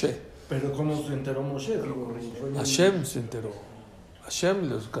shonara de Moshe. Pero ¿cómo se enteró Moshe? Hashem se enteró. Hashem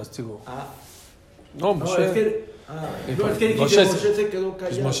los castigó. No, No, Moshe. es que Moshe Moshe se quedó pues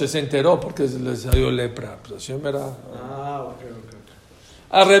callado. Moshe se enteró porque les salió lepra. Pues Hashem era... Ok.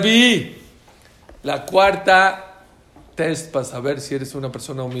 Arrebí. La cuarta test para saber si eres una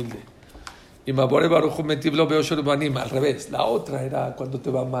persona humilde. Y Mabore Baruj Hu metiblo beosher banim. Al revés. La otra era cuando te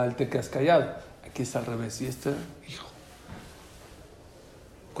va mal, te quedas callado. Aquí es al revés. Y hijo.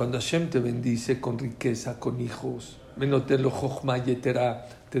 Cuando Hashem te bendice con riqueza, con hijos, menotelo jochma yetera,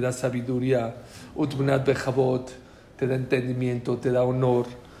 te da sabiduría, utmunat bechavot, te da entendimiento, te da honor.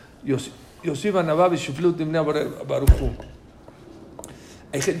 Yosif anabab y shuflut dimnei Baruj Hu.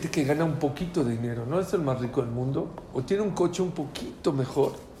 Hay gente que gana un poquito de dinero, no es el más rico del mundo, o tiene un coche un poquito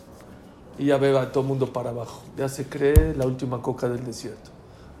mejor y ya ve a todo el mundo para abajo. Ya se cree la última coca del desierto.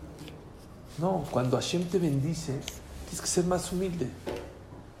 No, cuando Hashem te bendice, tienes que ser más humilde.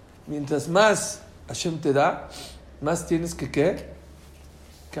 Mientras más Hashem te da, más tienes que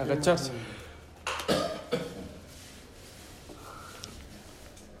agacharse.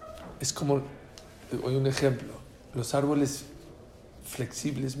 Es como, hoy un ejemplo, los árboles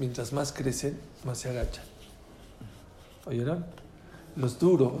flexibles, mientras más crecen, más se agachan. ¿Oyeron? Los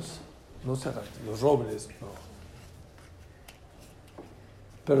duros no se agachan, los robles no.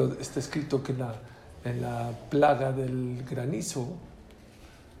 Pero está escrito que en la plaga del granizo,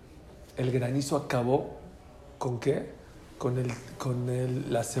 el granizo acabó ¿con qué? Con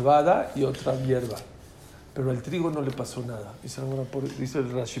la cebada y otra hierba. Pero al trigo no le pasó nada. Dice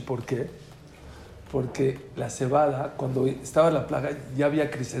el Rashi, ¿por qué? Porque la cebada, cuando estaba la plaga, ya había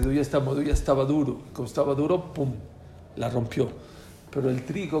crecido, ya estaba duro. Como estaba duro, ¡pum!, la rompió. Pero el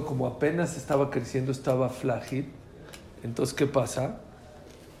trigo, como apenas estaba creciendo, estaba frágil. Entonces, ¿qué pasa?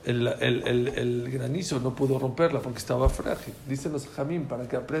 El granizo no pudo romperla porque estaba frágil. Dicen los jamín para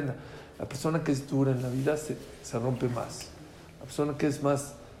que aprenda. La persona que es dura en la vida se rompe más. La persona que es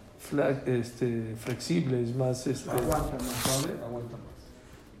más flexible, es más aguanta más, suave, aguanta más.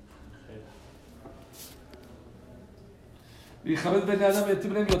 ויכבד בני אדם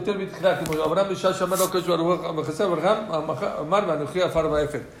ויתאים להם יותר בתחילה, כמו אברהם בשעה שאמר לו הקדוש ברוך הוא המכסה אברהם אמר ואנוכי עפר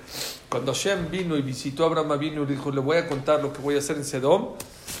ואפר. Cuando Hashem vino y visitó a Abraham Avinu y dijo, le voy a contar lo que voy a hacer en Sedom,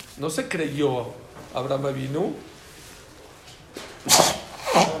 no se creyó Abraham Avinu,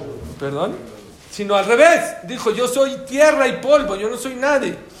 perdón, sino al revés, dijo, yo soy tierra y polvo, yo no soy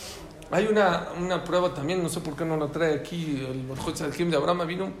nadie. Hay una prueba también, no sé por qué no la trae aquí el Orjot Tzadikim de Abraham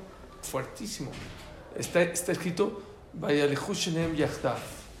Avinu, fuertísimo. Está escrito, Vayalechu shenehem yachdav.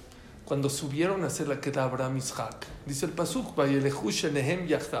 Cuando subieron a hacer la queda Abraham Isaac, dice el pasuk, Vayalechu shenehem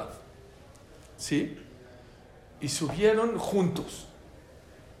yachdav. ¿Sí? Y subieron juntos.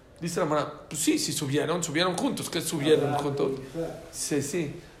 Dice la Mara, pues sí, subieron juntos. ¿Qué subieron juntos?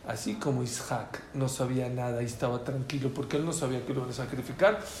 Sí. Así como Isaac no sabía nada y estaba tranquilo porque él no sabía que lo iban a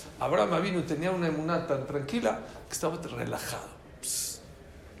sacrificar, Abraham Avinu tenía una emuná tan tranquila que estaba relajado. Psst.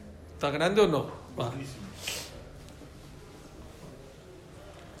 ¿Está grande o no? Va.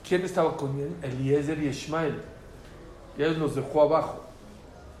 ¿Quién estaba con él? Eliezer y Ishmael. Y él los dejó abajo.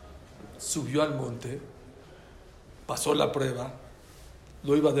 Subió al monte, pasó la prueba,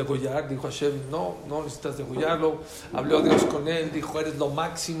 lo iba a degollar, dijo Hashem, no necesitas degollarlo. Habló a Dios con él, dijo, eres lo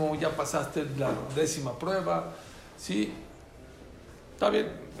máximo, ya pasaste la 10ª prueba. Sí, está bien,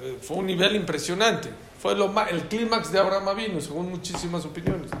 fue un nivel impresionante, fue el clímax de Abraham Avinu, según muchísimas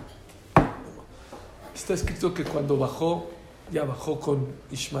opiniones. Está escrito que cuando bajó, ya bajó con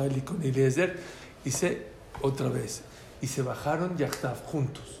Ishmael y con Eliezer, dice, otra vez. Y se bajaron yachtav,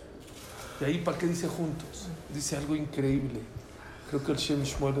 juntos. ¿Y ahí para qué dice juntos? Dice algo increíble. Creo que el Shem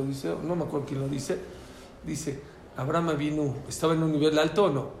Shmuel lo dice, no me acuerdo quién lo dice. Dice, Abraham Avinu, ¿estaba en un nivel alto o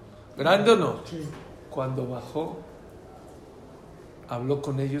no? ¿Grande o no? Sí. Cuando bajó, habló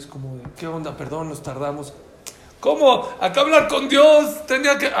con ellos como de, ¿qué onda? Perdón, nos tardamos. ¿Cómo? Acá hablar con Dios,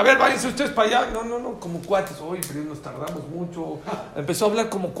 tenía que... A ver, váyanse ustedes para allá. No, como cuates. Oye, pero nos tardamos mucho. Empezó a hablar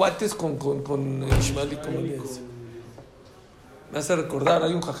como cuates con Ishmael y con Elías. Me hace recordar,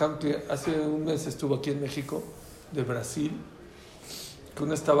 hay un jajam que hace un mes estuvo aquí en México, de Brasil, que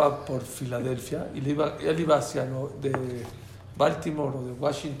uno estaba por Filadelfia y él iba hacia de Baltimore o de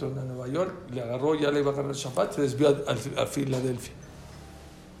Washington a Nueva York, y le agarró, ya le iba a agarrar el Shabbat, se desvió a Filadelfia.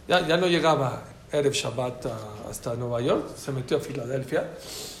 Ya no llegaba Erev Shabbat hasta Nueva York, se metió a Filadelfia,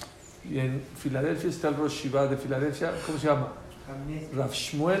 y en Filadelfia está el Rosh Yeshiva de Filadelfia, ¿cómo se llama? Rav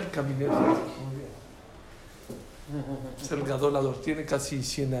Shmuel Kamenetsky. Es el gadolador, tiene casi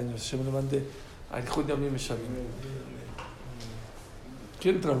 100 años. Se me lo mandé al Judía Mime Shavim.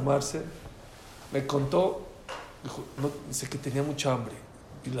 Quieren traumarse. Me contó, dijo, no, dice que tenía mucha hambre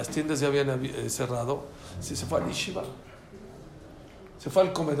y las tiendas ya habían cerrado. Se fue al Yeshiva, se fue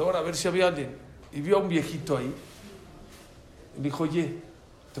al comedor a ver si había alguien y vio a un viejito ahí. Y le dijo, oye,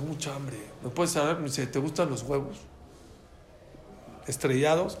 tengo mucha hambre, ¿me puedes saber? Me dice, ¿te gustan los huevos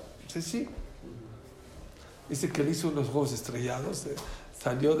estrellados? Dice, sí. Dice que le hizo unos huevos estrellados,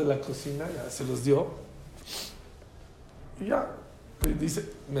 salió de la cocina, ya se los dio. Y ya,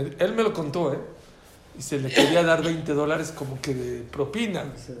 dice, él me lo contó, y se le quería dar $20 como que de propina.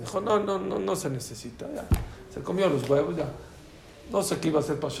 Dijo, no se necesita, ya. Se comió los huevos, ya. No sé qué iba a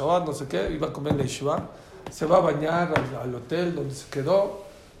hacer para Shabbat, no sé qué, iba a comer la yeshiva. Se va a bañar al hotel donde se quedó,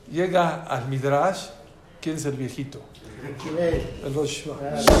 llega al Midrash. ¿Quién es el viejito? El Rosh Yeshiva.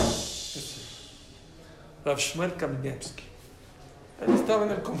 Rav Shmuel Kamenetsky. Él estaba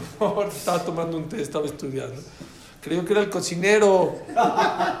en el comedor, estaba tomando un té, estaba estudiando. Creyó que era el cocinero.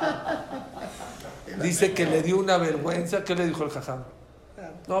 Dice que le dio una vergüenza. ¿Qué le dijo el jajam?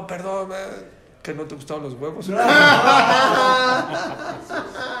 No, perdón, que no te gustaban los huevos. No,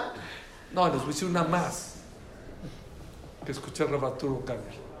 les voy a decir una más que escuché a Rav Arturo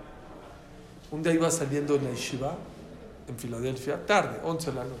Kanner. Un día iba saliendo de la yeshiva en Filadelfia, tarde, 11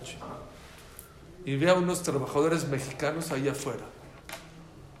 de la noche. Y ve a unos trabajadores mexicanos ahí afuera.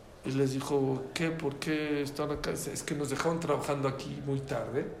 Y les dijo, ¿qué? ¿Por qué están acá? Es que nos dejaron trabajando aquí muy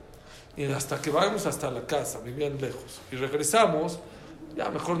tarde. Y hasta que vamos hasta la casa, vivían lejos. Y regresamos, ya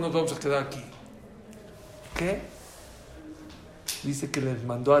mejor nos vamos a quedar aquí. ¿Qué? Dice que les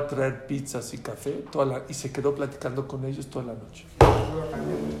mandó a traer pizzas y café y se quedó platicando con ellos toda la noche.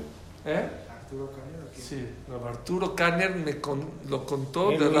 Sí, Rav Arturo Kanner lo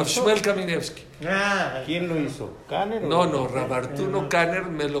contó de Rav Shmuel Kamenetsky. ¿Quién lo hizo? ¿Kanner? No, Rav Arturo Kanner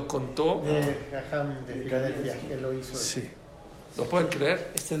me lo contó. De Filadelfia, que lo hizo. Sí. ¿Lo pueden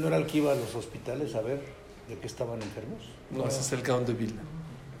creer? ¿Este no era el que iba a los hospitales a ver de qué estaban enfermos? No, ese es el Gaón de Vilna.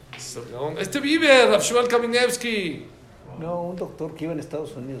 Este vive, Rav Shmuel Kamenetsky. No, un doctor que iba en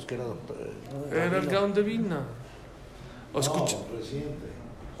Estados Unidos, que era doctor. Era el Gaón de Vilna. ¿O escucha? No, reciente.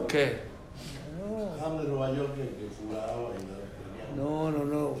 ¿Qué? De Nueva York que juraba y No.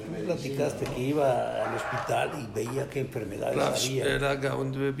 Tú platicaste que iba al hospital y veía qué enfermedades había. Era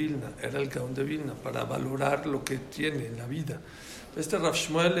Gaón de Vilna, era el Gaón de Vilna, para valorar lo que tiene en la vida. Este Rav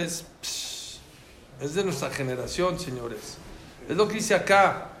Shmuel es de nuestra generación, señores. Es lo que dice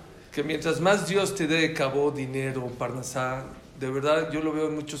acá, que mientras más Dios te dé cabo, dinero, parnasá, de verdad yo lo veo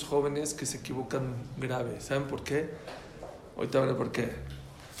en muchos jóvenes que se equivocan grave. ¿Saben por qué? Ahorita van a ver por qué.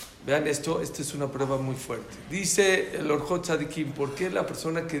 Vean esto, esta es una prueba muy fuerte. Dice el Orjot Tzadikim, ¿por qué la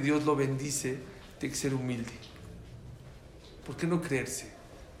persona que Dios lo bendice tiene que ser humilde? ¿Por qué no creerse?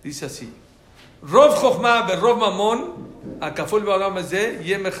 Dice así: Rov Chochma berov Mamon, akafol ba'olam hazeh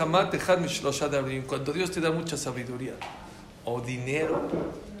yeh mechamat echad mishlosha davrim. Cuando Dios te da mucha sabiduría o dinero,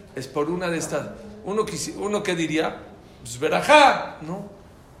 es por una de estas. Uno que diría, pues verajá, ¿no?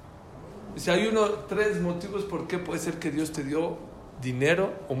 Dice, hay 3 motivos por qué puede ser que Dios te dio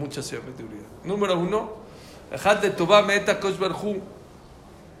dinero o mucha sabiduría. Número 1,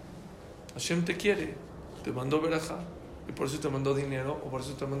 Hashem te quiere, te mandó verajá, y por eso te mandó dinero, o por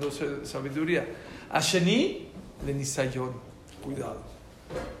eso te mandó sabiduría. Asheni, le nisayon, cuidado.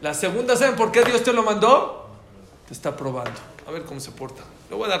 La segunda, ¿saben por qué Dios te lo mandó? Te está probando, a ver cómo se porta.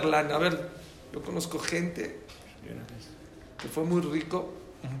 Le voy a dar lana, a ver, yo conozco gente que fue muy rico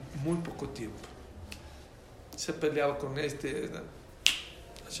muy poco tiempo. Se peleaba con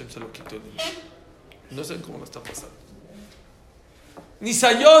Hashem se lo quitó. No sé cómo lo está pasando.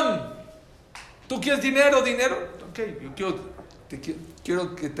 Nisayón. ¿Tú quieres dinero? ¿Dinero? Ok, yo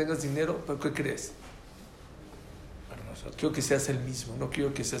quiero que tengas dinero, pero ¿qué crees? Quiero que seas el mismo, no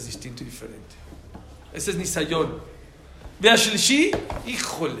quiero que seas distinto y diferente. Ese es Nisayón. Ve a Shlishi,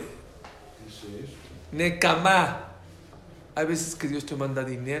 híjole. Nekama. Hay veces que Dios te manda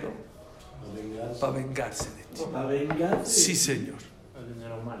dinero para vengarse de ti. ¿Para vengarse? Sí, Señor. El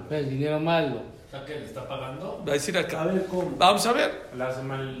dinero malo. El dinero malo. O sea, que le está pagando. Va a decir acá. A ver, ¿cómo? Vamos a ver. Le hace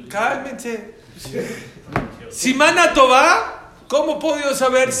mal. Cálmense. Si mana Tová, ¿cómo puedo yo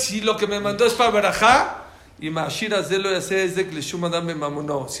saber si lo que me mandó es para Berajá? Y Mashiras de lo ya sé es de que le shumadame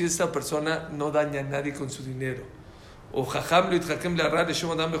mamonó. Si esa persona no daña a nadie con su dinero. O Jajam lo itjakem le arra le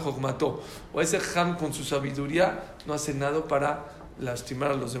shumadame jogmató. O ese Jajam con su sabiduría no hace nada para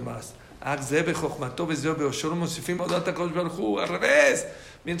lastimar a los demás. Al revés.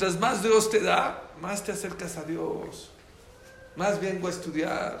 Mientras más Dios te da, más te acercas a Dios. Más vengo a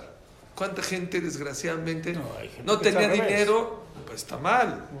estudiar. ¿Cuánta gente desgraciadamente no tenía dinero? Pues está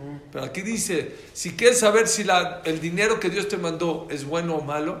mal. Pero aquí dice, si quieres saber si el dinero que Dios te mandó es bueno o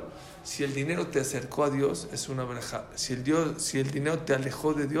malo, si el dinero te acercó a Dios, es una verajá. Si el dinero te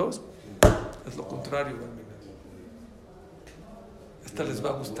alejó de Dios, es lo contrario. Esta les va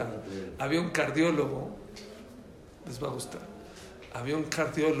a gustar. Había un cardiólogo, les va a gustar. Había un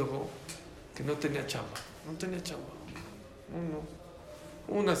cardiólogo que no tenía chamba. No tenía chamba.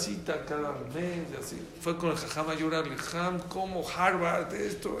 Una cita cada mes, así. Fue con el Jajam a llorarle, Jajam, ¿cómo Harvard?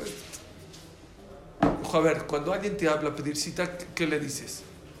 Esto. Dijo, a ver, cuando alguien te habla a pedir cita, ¿qué le dices?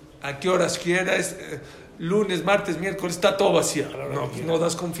 ¿A qué horas quieras? Lunes, martes, miércoles, está todo vacío. No, pues no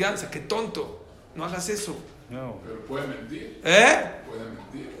das confianza, qué tonto. No hagas eso. No. Pero puede mentir. Puede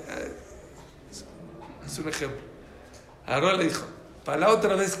mentir. Es un ejemplo. Ahora le dijo, para la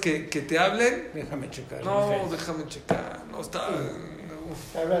otra vez que te hablen, Déjame checar. no, déjame checar. No está.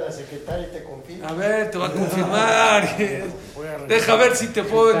 Te habla la secretaria y te confirma. A ver, te va a confirmar. Deja ver si te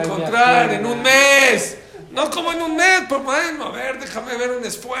puedo encontrar en un mes. No como en un mes, pero bueno, a ver, déjame ver un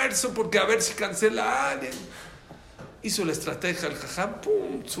esfuerzo, porque a ver si cancela a alguien. Hizo la estrategia el Jajam,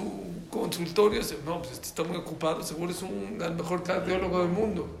 pum, su consultorio. No, pues este está muy ocupado, seguro es el mejor cardiólogo del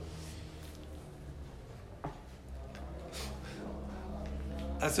mundo.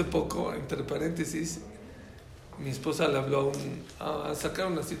 Hace poco, entre paréntesis, mi esposa le habló a sacar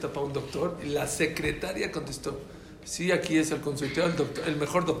una cita para un doctor y la secretaria contestó, sí, aquí es el consultorio, el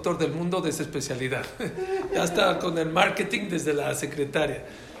mejor doctor del mundo de esa especialidad. Ya está con el marketing desde la secretaria.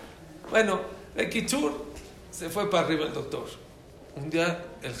 Bueno, el Kichur se fue para arriba el doctor. Un día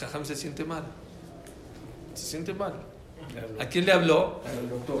el Jajam se siente mal. Se siente mal. ¿A quién le habló? Al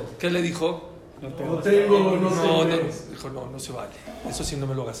doctor. ¿Qué le dijo? No tengo. Dijo, no se vale. Eso sí, no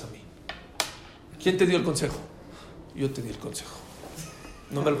me lo hagas a mí. ¿Quién te dio el consejo? Yo te di el consejo.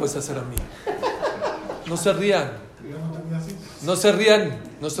 No me lo puedes hacer a mí. No se rían. No se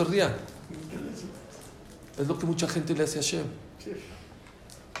rían. Es lo que mucha gente le hace a Hashem.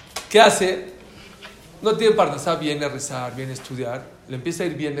 ¿Qué hace? No tiene parnasá, viene a rezar, viene a estudiar. Le empieza a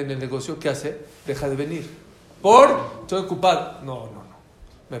ir bien en el negocio. ¿Qué hace? Deja de venir. Estoy ocupado. No.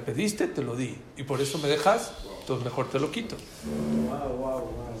 Me pediste, te lo di. Y por eso me dejas, entonces mejor te lo quito.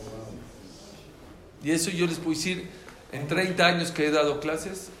 Y eso yo les puedo decir, en 30 años que he dado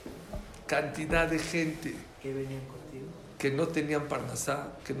clases, cantidad de gente ¿Qué venían contigo? que no tenían parnasá,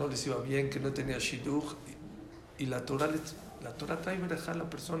 que no les iba bien, que no tenía shidduch, y la Torah trae verajá a la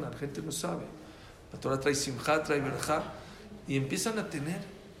persona, la gente no sabe. La Torah trae simjá, trae verajá, y empiezan a tener.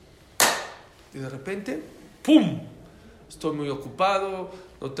 Y de repente, ¡pum! Estoy muy ocupado,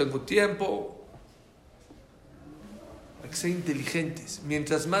 no tengo tiempo. Hay que ser inteligentes.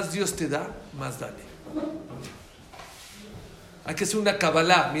 Mientras más Dios te da, más dale. Hay que hacer una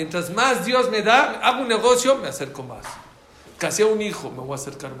cabalá. Mientras más Dios me da, hago un negocio, me acerco más. Casi a un hijo, me voy a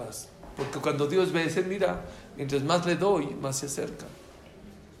acercar más. Porque cuando Dios ve ese, mira, mientras más le doy, más se acerca.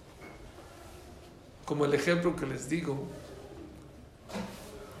 Como el ejemplo que les digo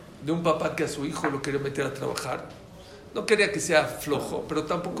de un papá que a su hijo lo quería meter a trabajar. No quería que sea flojo, pero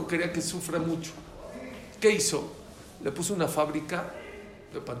tampoco quería que sufra mucho. ¿Qué hizo? Le puso una fábrica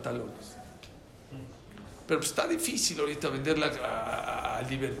de pantalones. Pero pues está difícil ahorita venderla a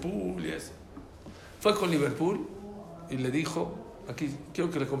Liverpool y eso. Fue con Liverpool y le dijo, aquí quiero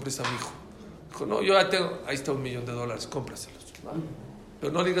que le compres a mi hijo. Dijo, no, yo ya tengo, ahí está $1,000,000, cómpraselos.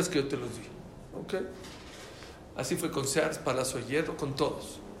 Pero no digas que yo te los di. ¿Ok? Así fue con Sears, Palacio de Hierro, con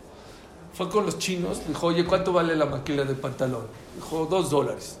todos. Fue con los chinos, dijo, oye, ¿cuánto vale la maquila del pantalón? Dijo,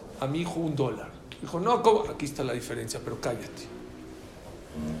 $2. A mi hijo $1. Dijo, no, ¿cómo? Aquí está la diferencia, pero cállate.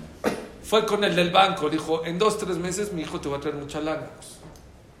 Fue con el del banco, dijo, en 2-3 meses mi hijo te va a traer mucha lana.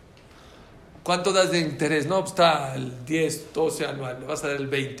 ¿Cuánto das de interés? No, pues está el 10, 12 anual, le vas a dar el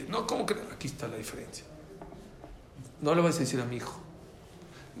 20. No, ¿cómo que? Aquí está la diferencia. No le vas a decir a mi hijo.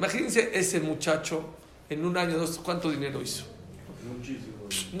 Imagínense ese muchacho en un año, 2, ¿cuánto dinero hizo? Muchísimo.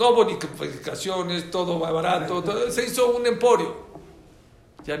 No bonificaciones, todo barato, se hizo un emporio.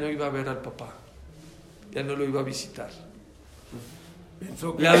 Ya no iba a ver al papá, ya no lo iba a visitar.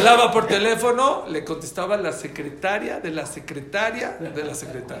 Le hablaba por teléfono, le contestaba la secretaria de la secretaria de la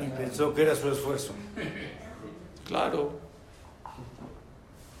secretaria. Y pensó que era su esfuerzo. Claro.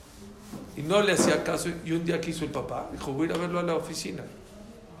 Y no le hacía caso. Y un día, ¿qué hizo el papá? Dijo, voy a ir a verlo a la oficina.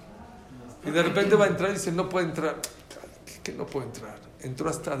 Y de repente va a entrar y dice, no puede entrar. ¿Qué no puede entrar? Entró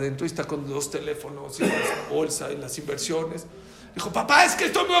hasta adentro y está con 2 teléfonos y la bolsa y las inversiones. Dijo, papá, es que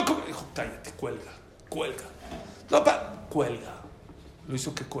estoy muy ocupado. Dijo, cállate, cuelga. No, papá, cuelga. Lo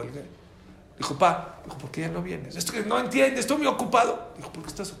hizo que cuelgue. Dijo, ¿por qué ya no vienes? Esto que no entiendes, estoy muy ocupado. Dijo, ¿por qué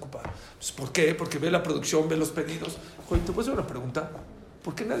estás ocupado? Pues, ¿por qué? Porque ve la producción, ve los pedidos. Dijo, ¿te puedo hacer una pregunta?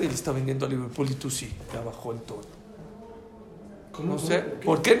 ¿Por qué nadie le está vendiendo a Liverpool y tú sí? Ya bajó el tono. No sé,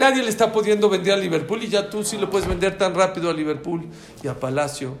 ¿por qué nadie le está pudiendo vender a Liverpool y ya tú sí lo puedes vender tan rápido a Liverpool y a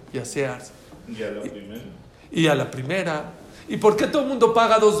Palacio y a Sears? Y a la primera. Y a la primera. ¿Y por qué todo el mundo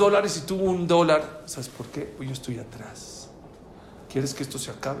paga $2 y tú $1? ¿Sabes por qué? Pues yo estoy atrás. ¿Quieres que esto se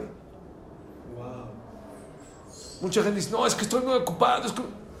acabe? Mucha gente dice, no, es que estoy muy ocupado.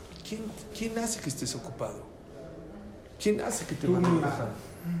 ¿Quién hace que estés ocupado? ¿Quién hace que te mande bajar?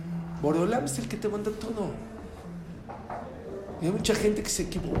 Boreolam es el que te manda todo. Y hay mucha gente que se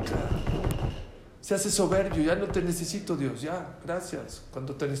equivoca. Se hace soberbio, ya no te necesito, Dios, ya, gracias.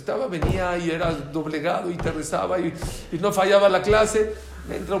 Cuando te necesitaba venía y eras doblegado y te rezaba y no fallaba la clase.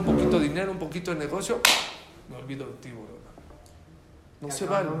 Me entra un poquito de dinero, un poquito de negocio, me olvido de ti, Boreolam. No se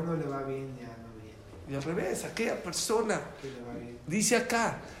vale. A uno le va bien, ya no viene. Y al revés, aquella persona, Que le va bien. dice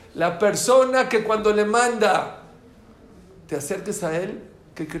acá, la persona que cuando le manda te acerques a él,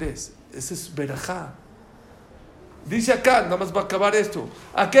 ¿qué crees? Ese es verajá. Dice acá, nada más va a acabar esto.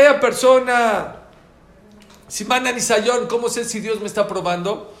 Aquella persona, si manda Nisayón, ¿cómo sé si Dios me está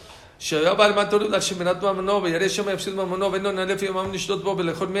probando?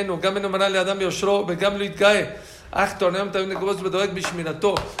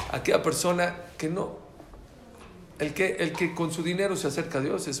 Aquella persona que no, el que con su dinero se acerca a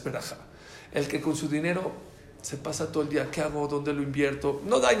Dios es verajá. El que con su dinero se pasa todo el día, ¿qué hago? ¿Dónde lo invierto?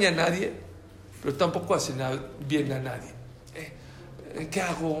 No daña a nadie, pero tampoco hace bien a nadie. ¿Qué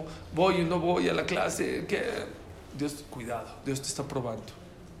hago? ¿Voy o no voy a la clase? Dios, cuidado, Dios te está probando.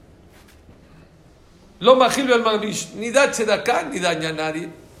 Lo magil al magrish, ni da tzedakah, ni daña a nadie.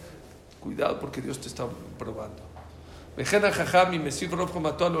 Cuidado porque Dios te está probando.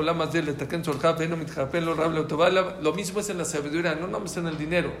 Lo mismo es en la sabiduría, no más en el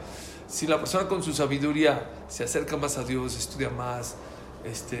dinero. Si la persona con su sabiduría se acerca más a Dios, estudia más,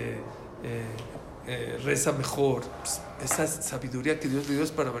 reza mejor, pues, esa sabiduría que Dios le dio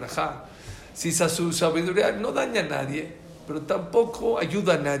es para verajá. Si su sabiduría no daña a nadie, pero tampoco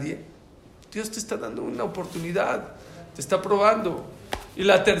ayuda a nadie, Dios te está dando una oportunidad, te está probando. Y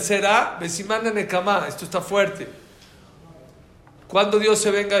la tercera, Besimana Nekama, esto está fuerte. Cuando Dios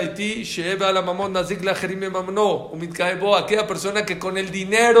se venga de ti, aquella persona que con el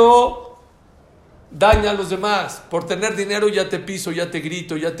dinero daña a los demás. Por tener dinero ya te piso, ya te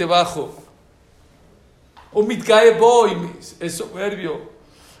grito, ya te bajo. Es soberbio.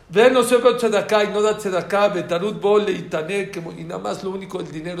 No se ve tzedakah y no da tzedakah, betarut bole y tané, y nada más lo único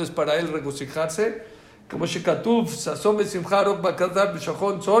del dinero es para él regocijarse. Como shekatuv, sazón besimcha, rok bakadar,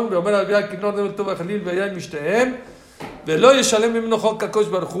 beshachon son, beomer alvia, kinor de tova jalil, veyan mishtehem, velo yeshalem imno chok kakosh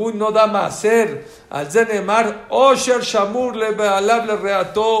barhu, no da maaser, al ze neemar, osher shamur le bealav le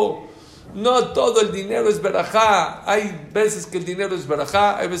reato. No todo el dinero es verajá. Hay veces que el dinero es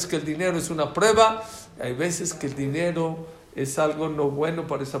verajá, hay veces que el dinero es una prueba, hay veces que el dinero es algo no bueno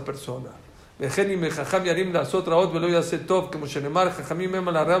para esa persona.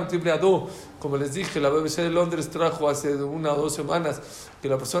 Como les dije, la BBC de Londres trajo hace 1 o 2 semanas que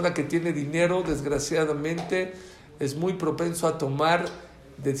la persona que tiene dinero, desgraciadamente, es muy propenso a tomar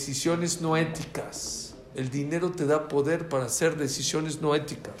decisiones no éticas. El dinero te da poder para hacer decisiones no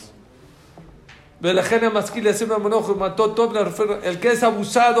éticas. El que es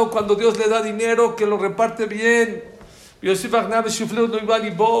abusado cuando Dios le da dinero, que lo reparte bien. Que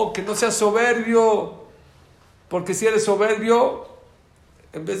no sea soberbio, porque si eres soberbio,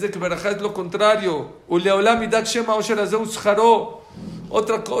 en vez de que verajá es lo contrario.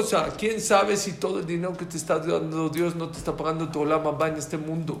 Otra cosa, ¿quién sabe si todo el dinero que te está dando Dios no te está pagando tu olam haba en este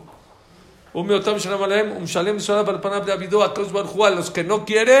mundo? A los que no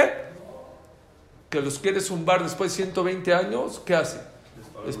quiere, que los quiere zumbar después de 120 años, ¿qué hace?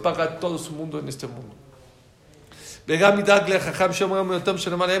 Les paga todo su mundo en este mundo. El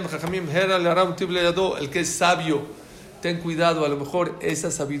que es sabio, ten cuidado, a lo mejor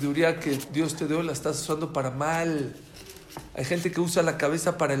esa sabiduría que Dios te dio la estás usando para mal. Hay gente que usa la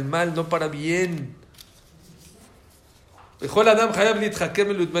cabeza para el mal, no para bien. La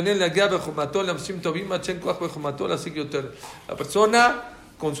persona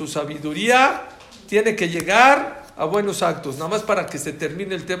con su sabiduría tiene que llegar a buenos actos. Nada más para que se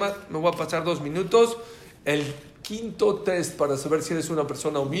termine el tema, me voy a pasar 2 minutos. El quinto test para saber si eres una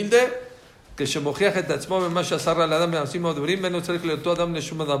persona humilde, que שמוכיח את עצמו ממה שעשר על האדם מעשים ודברים, ואינו צריך לאותו אדם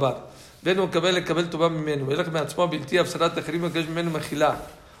לשום דבר. ואינו מקבל לקבל טובה ממנו, וילך מעצמו בלתי הפסרת אחרים ובקש ממנו מחילה.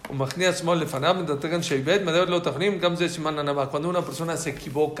 ומכניע עצמו לפניו, מדתגן שאיבד, מדבר לו תכנים, גם זה סימן ענווה. Cuando una persona se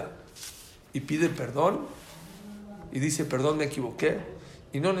equivoca y pide perdón, y dice, perdón, me equivoqué,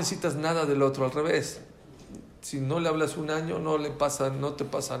 y no necesitas nada del otro, al revés. Si no le hablas un año, no te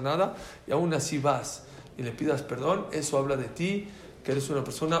pasa nada, y aún así vas y le pidas perdón, eso habla de ti, que eres una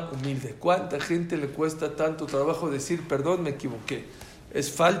persona humilde. ¿Cuánta gente le cuesta tanto trabajo decir perdón, me equivoqué?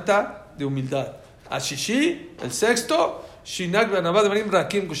 Es falta de humildad. Ashishi, el sexto, Shinak Banabad Marim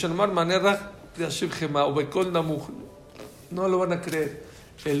Rakim, Kushalmar Manerach, Yashib Gema, Ubekol Namuj. No lo van a creer.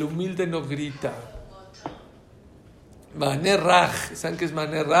 El humilde no grita. Manerach, ¿saben qué es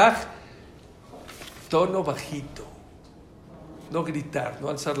Manerach? Tono bajito. No gritar, no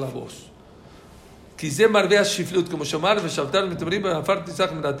alzar la voz. כי זה מרבה השפלות, כמו שאמר, ושבתן מתמרים במעפר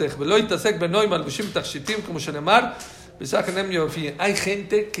תצח מרתך, ולא יתעסק בנוי מלבושים תכשיטים, כמו שנאמר, בסך הנם יופי. Hay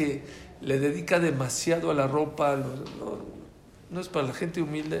gente que le dedica demasiado a la ropa, no es para la gente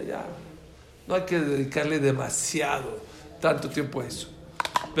humilde, ya. No hay que dedicarle demasiado, tanto tiempo a eso.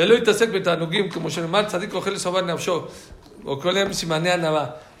 ולא יתעסק בתענוגים, כמו שנאמר, צדיק אוכל לסובר נפשו, o כל יום סימני ענווה.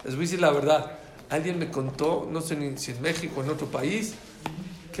 Les voy a decir la verdad. Alguien me contó, no sé si en México o en otro país,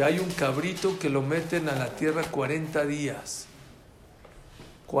 que hay un cabrito que lo meten a la tierra 40 días.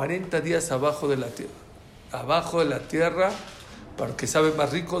 40 días abajo de la tierra. Abajo de la tierra, para que sabe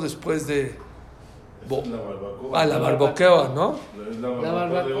más rico después de... La barbacoa. La barbacoa, ¿no? La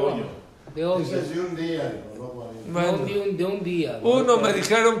barbacoa de hoyo. Ese es de un día, Bueno, De un día. uno me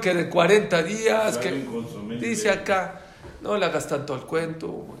dijeron que de 40 días, que dice de... acá, no le hagas tanto al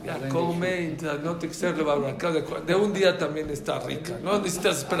cuento, ya come, no te excedas la barbacoa. De un día también está rica, no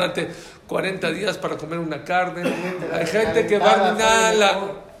necesitas esperarte 40 días para comer una carne. Hay gente que va a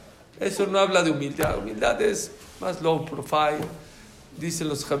minar, eso no habla de humildad. Humildad es más low profile. Dicen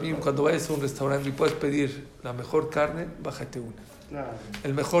los jamim, cuando vayas a un restaurante y puedes pedir la mejor carne, bájate una.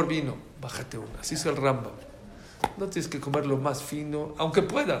 El mejor vino, bájate una. Así es el Rambam. No tienes que comer lo más fino, aunque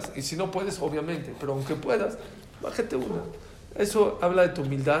puedas. Y si no puedes, obviamente, pero aunque puedas, bájate una. Eso habla de tu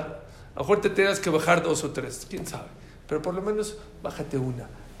humildad. A lo mejor te tengas que bajar 2 o 3, quién sabe. Pero por lo menos bájate una.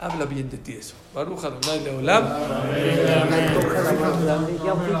 Habla bien de ti eso. Baruch Adonai Leolam. Me antoja la más grande,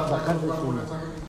 ya fui a bajar de una.